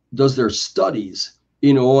does their studies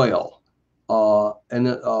in oil, and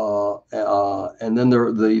then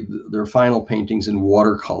their final paintings in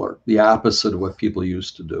watercolor, the opposite of what people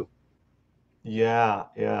used to do. Yeah,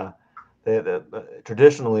 yeah.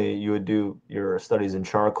 Traditionally, you would do your studies in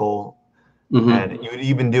charcoal, and you would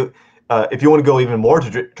even do, if you want to go even more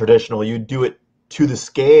traditional, you'd do it to the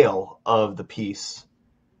scale of the piece.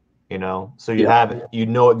 So you have it, you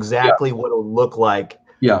know exactly what it would look like.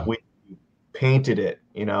 Yeah. When you painted it.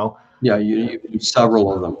 Yeah, you do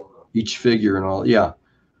several of them, each figure and all. Yeah.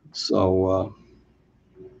 So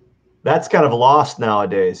that's kind of lost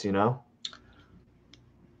nowadays. I don't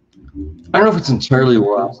know if it's entirely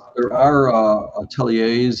lost. There are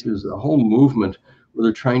ateliers. There's a whole movement where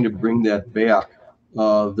they're trying to bring that back.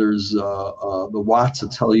 There's the Watts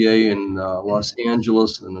Atelier in Los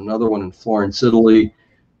Angeles, and another one in Florence, Italy,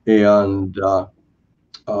 and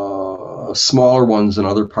smaller ones in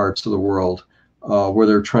other parts of the world, where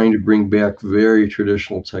they're trying to bring back very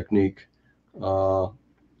traditional technique. That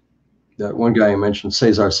one guy I mentioned,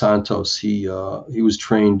 Cesar Santos, he was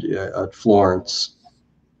trained at Florence.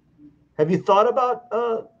 Have you thought about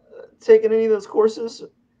taking any of those courses?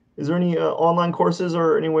 Is there any online courses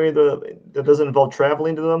or any way that doesn't involve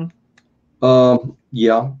traveling to them?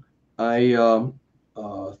 Yeah, I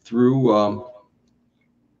through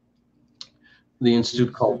the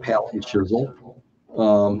institute called Pal and Chisel.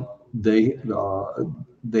 They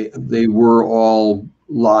were all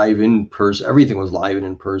live in person. Everything was live and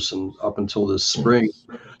in person up until this spring,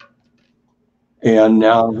 and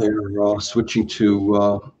now they're switching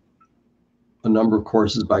to a number of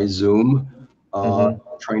courses by Zoom,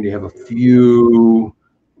 trying to have a few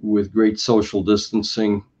with great social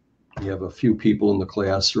distancing. You have a few people in the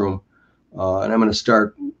classroom, and I'm going to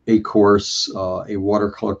start a course, a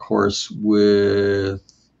watercolor course with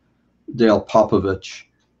Dale Popovich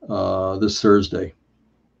this Thursday.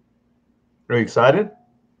 Are you excited?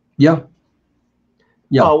 Yeah.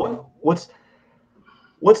 Yeah. What's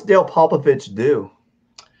Dale Popovich do?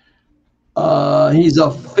 He's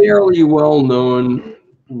a fairly well-known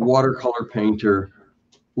watercolor painter,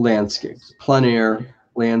 landscapes, plein air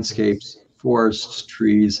landscapes, forests,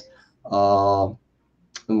 trees, and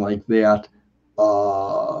like that,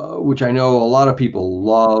 which I know a lot of people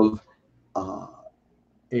love.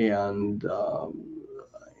 and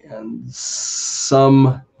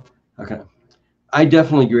some. Okay, I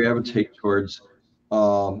definitely gravitate towards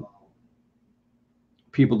um,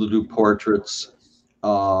 people to do portraits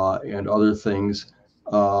and other things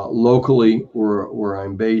locally where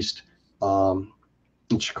I'm based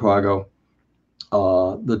in Chicago.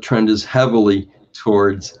 The trend is heavily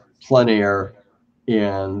towards plein air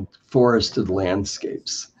and forested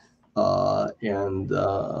landscapes. Dale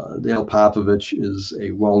Popovich is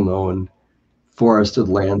a well-known forested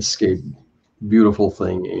landscape, beautiful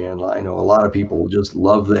thing, and I know a lot of people just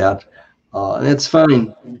love that, and it's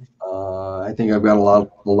fine. I think I've got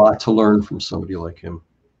a lot to learn from somebody like him.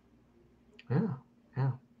 Yeah,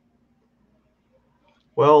 yeah.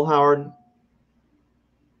 Well, Howard,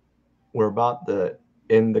 we're about to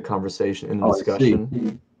end the conversation, end the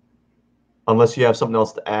discussion. Unless you have something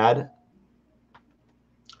else to add.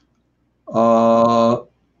 Not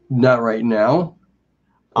right now.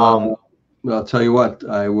 I'll tell you what,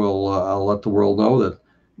 I'll let the world know that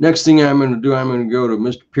next thing I'm going to do, I'm going to go to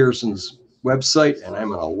Mr. Pierson's website and I'm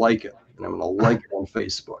going to like it. And I'm going to like it on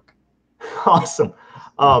Facebook. Awesome.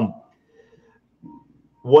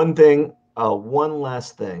 One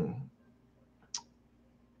last thing.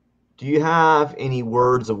 Do you have any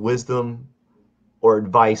words of wisdom or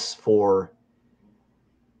advice for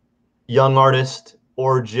young artists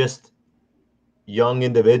or just young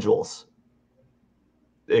individuals?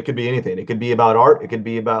 It could be anything. It could be about art. It could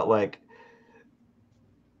be about life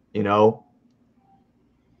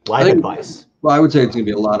advice. Well, I would say it's going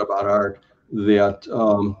to be a lot about art. That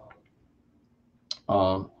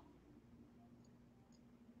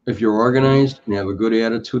if you're organized and have a good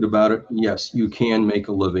attitude about it, yes, you can make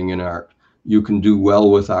a living in art. You can do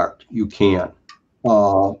well with art. You can.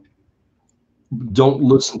 Don't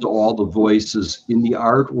listen to all the voices in the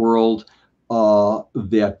art world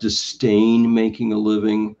that disdain making a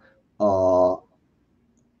living.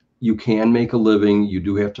 You can make a living. You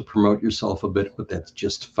do have to promote yourself a bit, but that's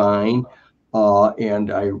just fine.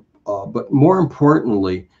 But more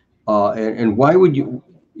importantly, and why would you,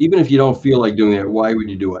 even if you don't feel like doing that, why would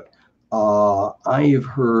you do it? I have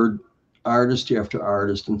heard artist after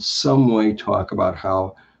artist in some way talk about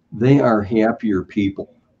how they are happier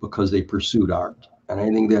people because they pursued art. And I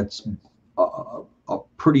think that's a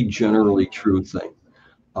pretty generally true thing.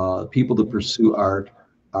 People that pursue art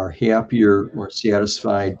are happier, more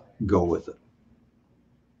satisfied. Go with it.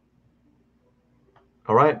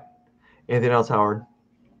 All right. Anything else, Howard?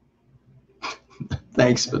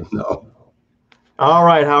 Thanks, but no. All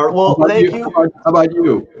right, Howard. Well, thank you. How about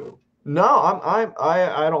you? No,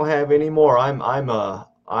 I don't have any more. I'm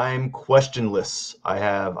questionless.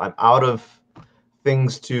 I'm out of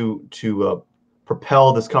things to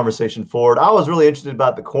propel this conversation forward. I was really interested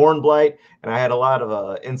about the corn blight, and I had a lot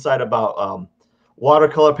of insight about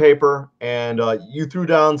watercolor paper, and you threw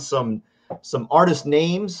down some artist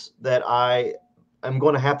names that I am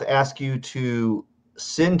going to have to ask you to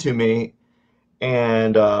send to me,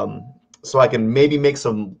 and so I can maybe make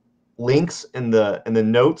some links in the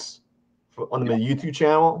notes on my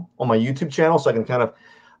YouTube channel, so I can kind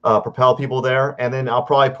of propel people there, and then I'll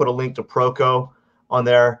probably put a link to Proco on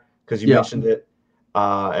there because you mentioned it,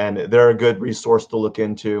 and they're a good resource to look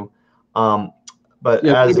into. But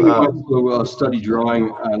as if you want to study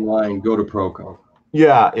drawing online, go to Proco.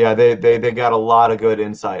 Yeah, they got a lot of good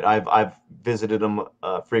insight. I've visited them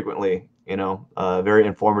frequently. Very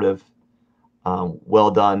informative,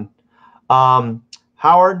 well done.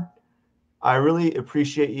 Howard, I really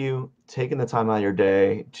appreciate you taking the time out of your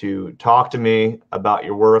day to talk to me about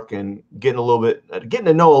your work and getting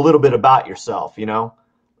to know a little bit about yourself.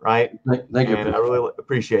 Right? Thank you. And I really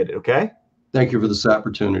appreciate it. Okay. Thank you for this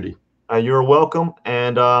opportunity. You're welcome.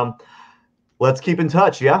 And let's keep in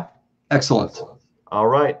touch. Yeah. Excellent. All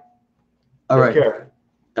right. Take care.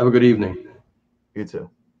 Have a good evening. You too.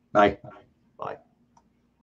 Bye. Bye.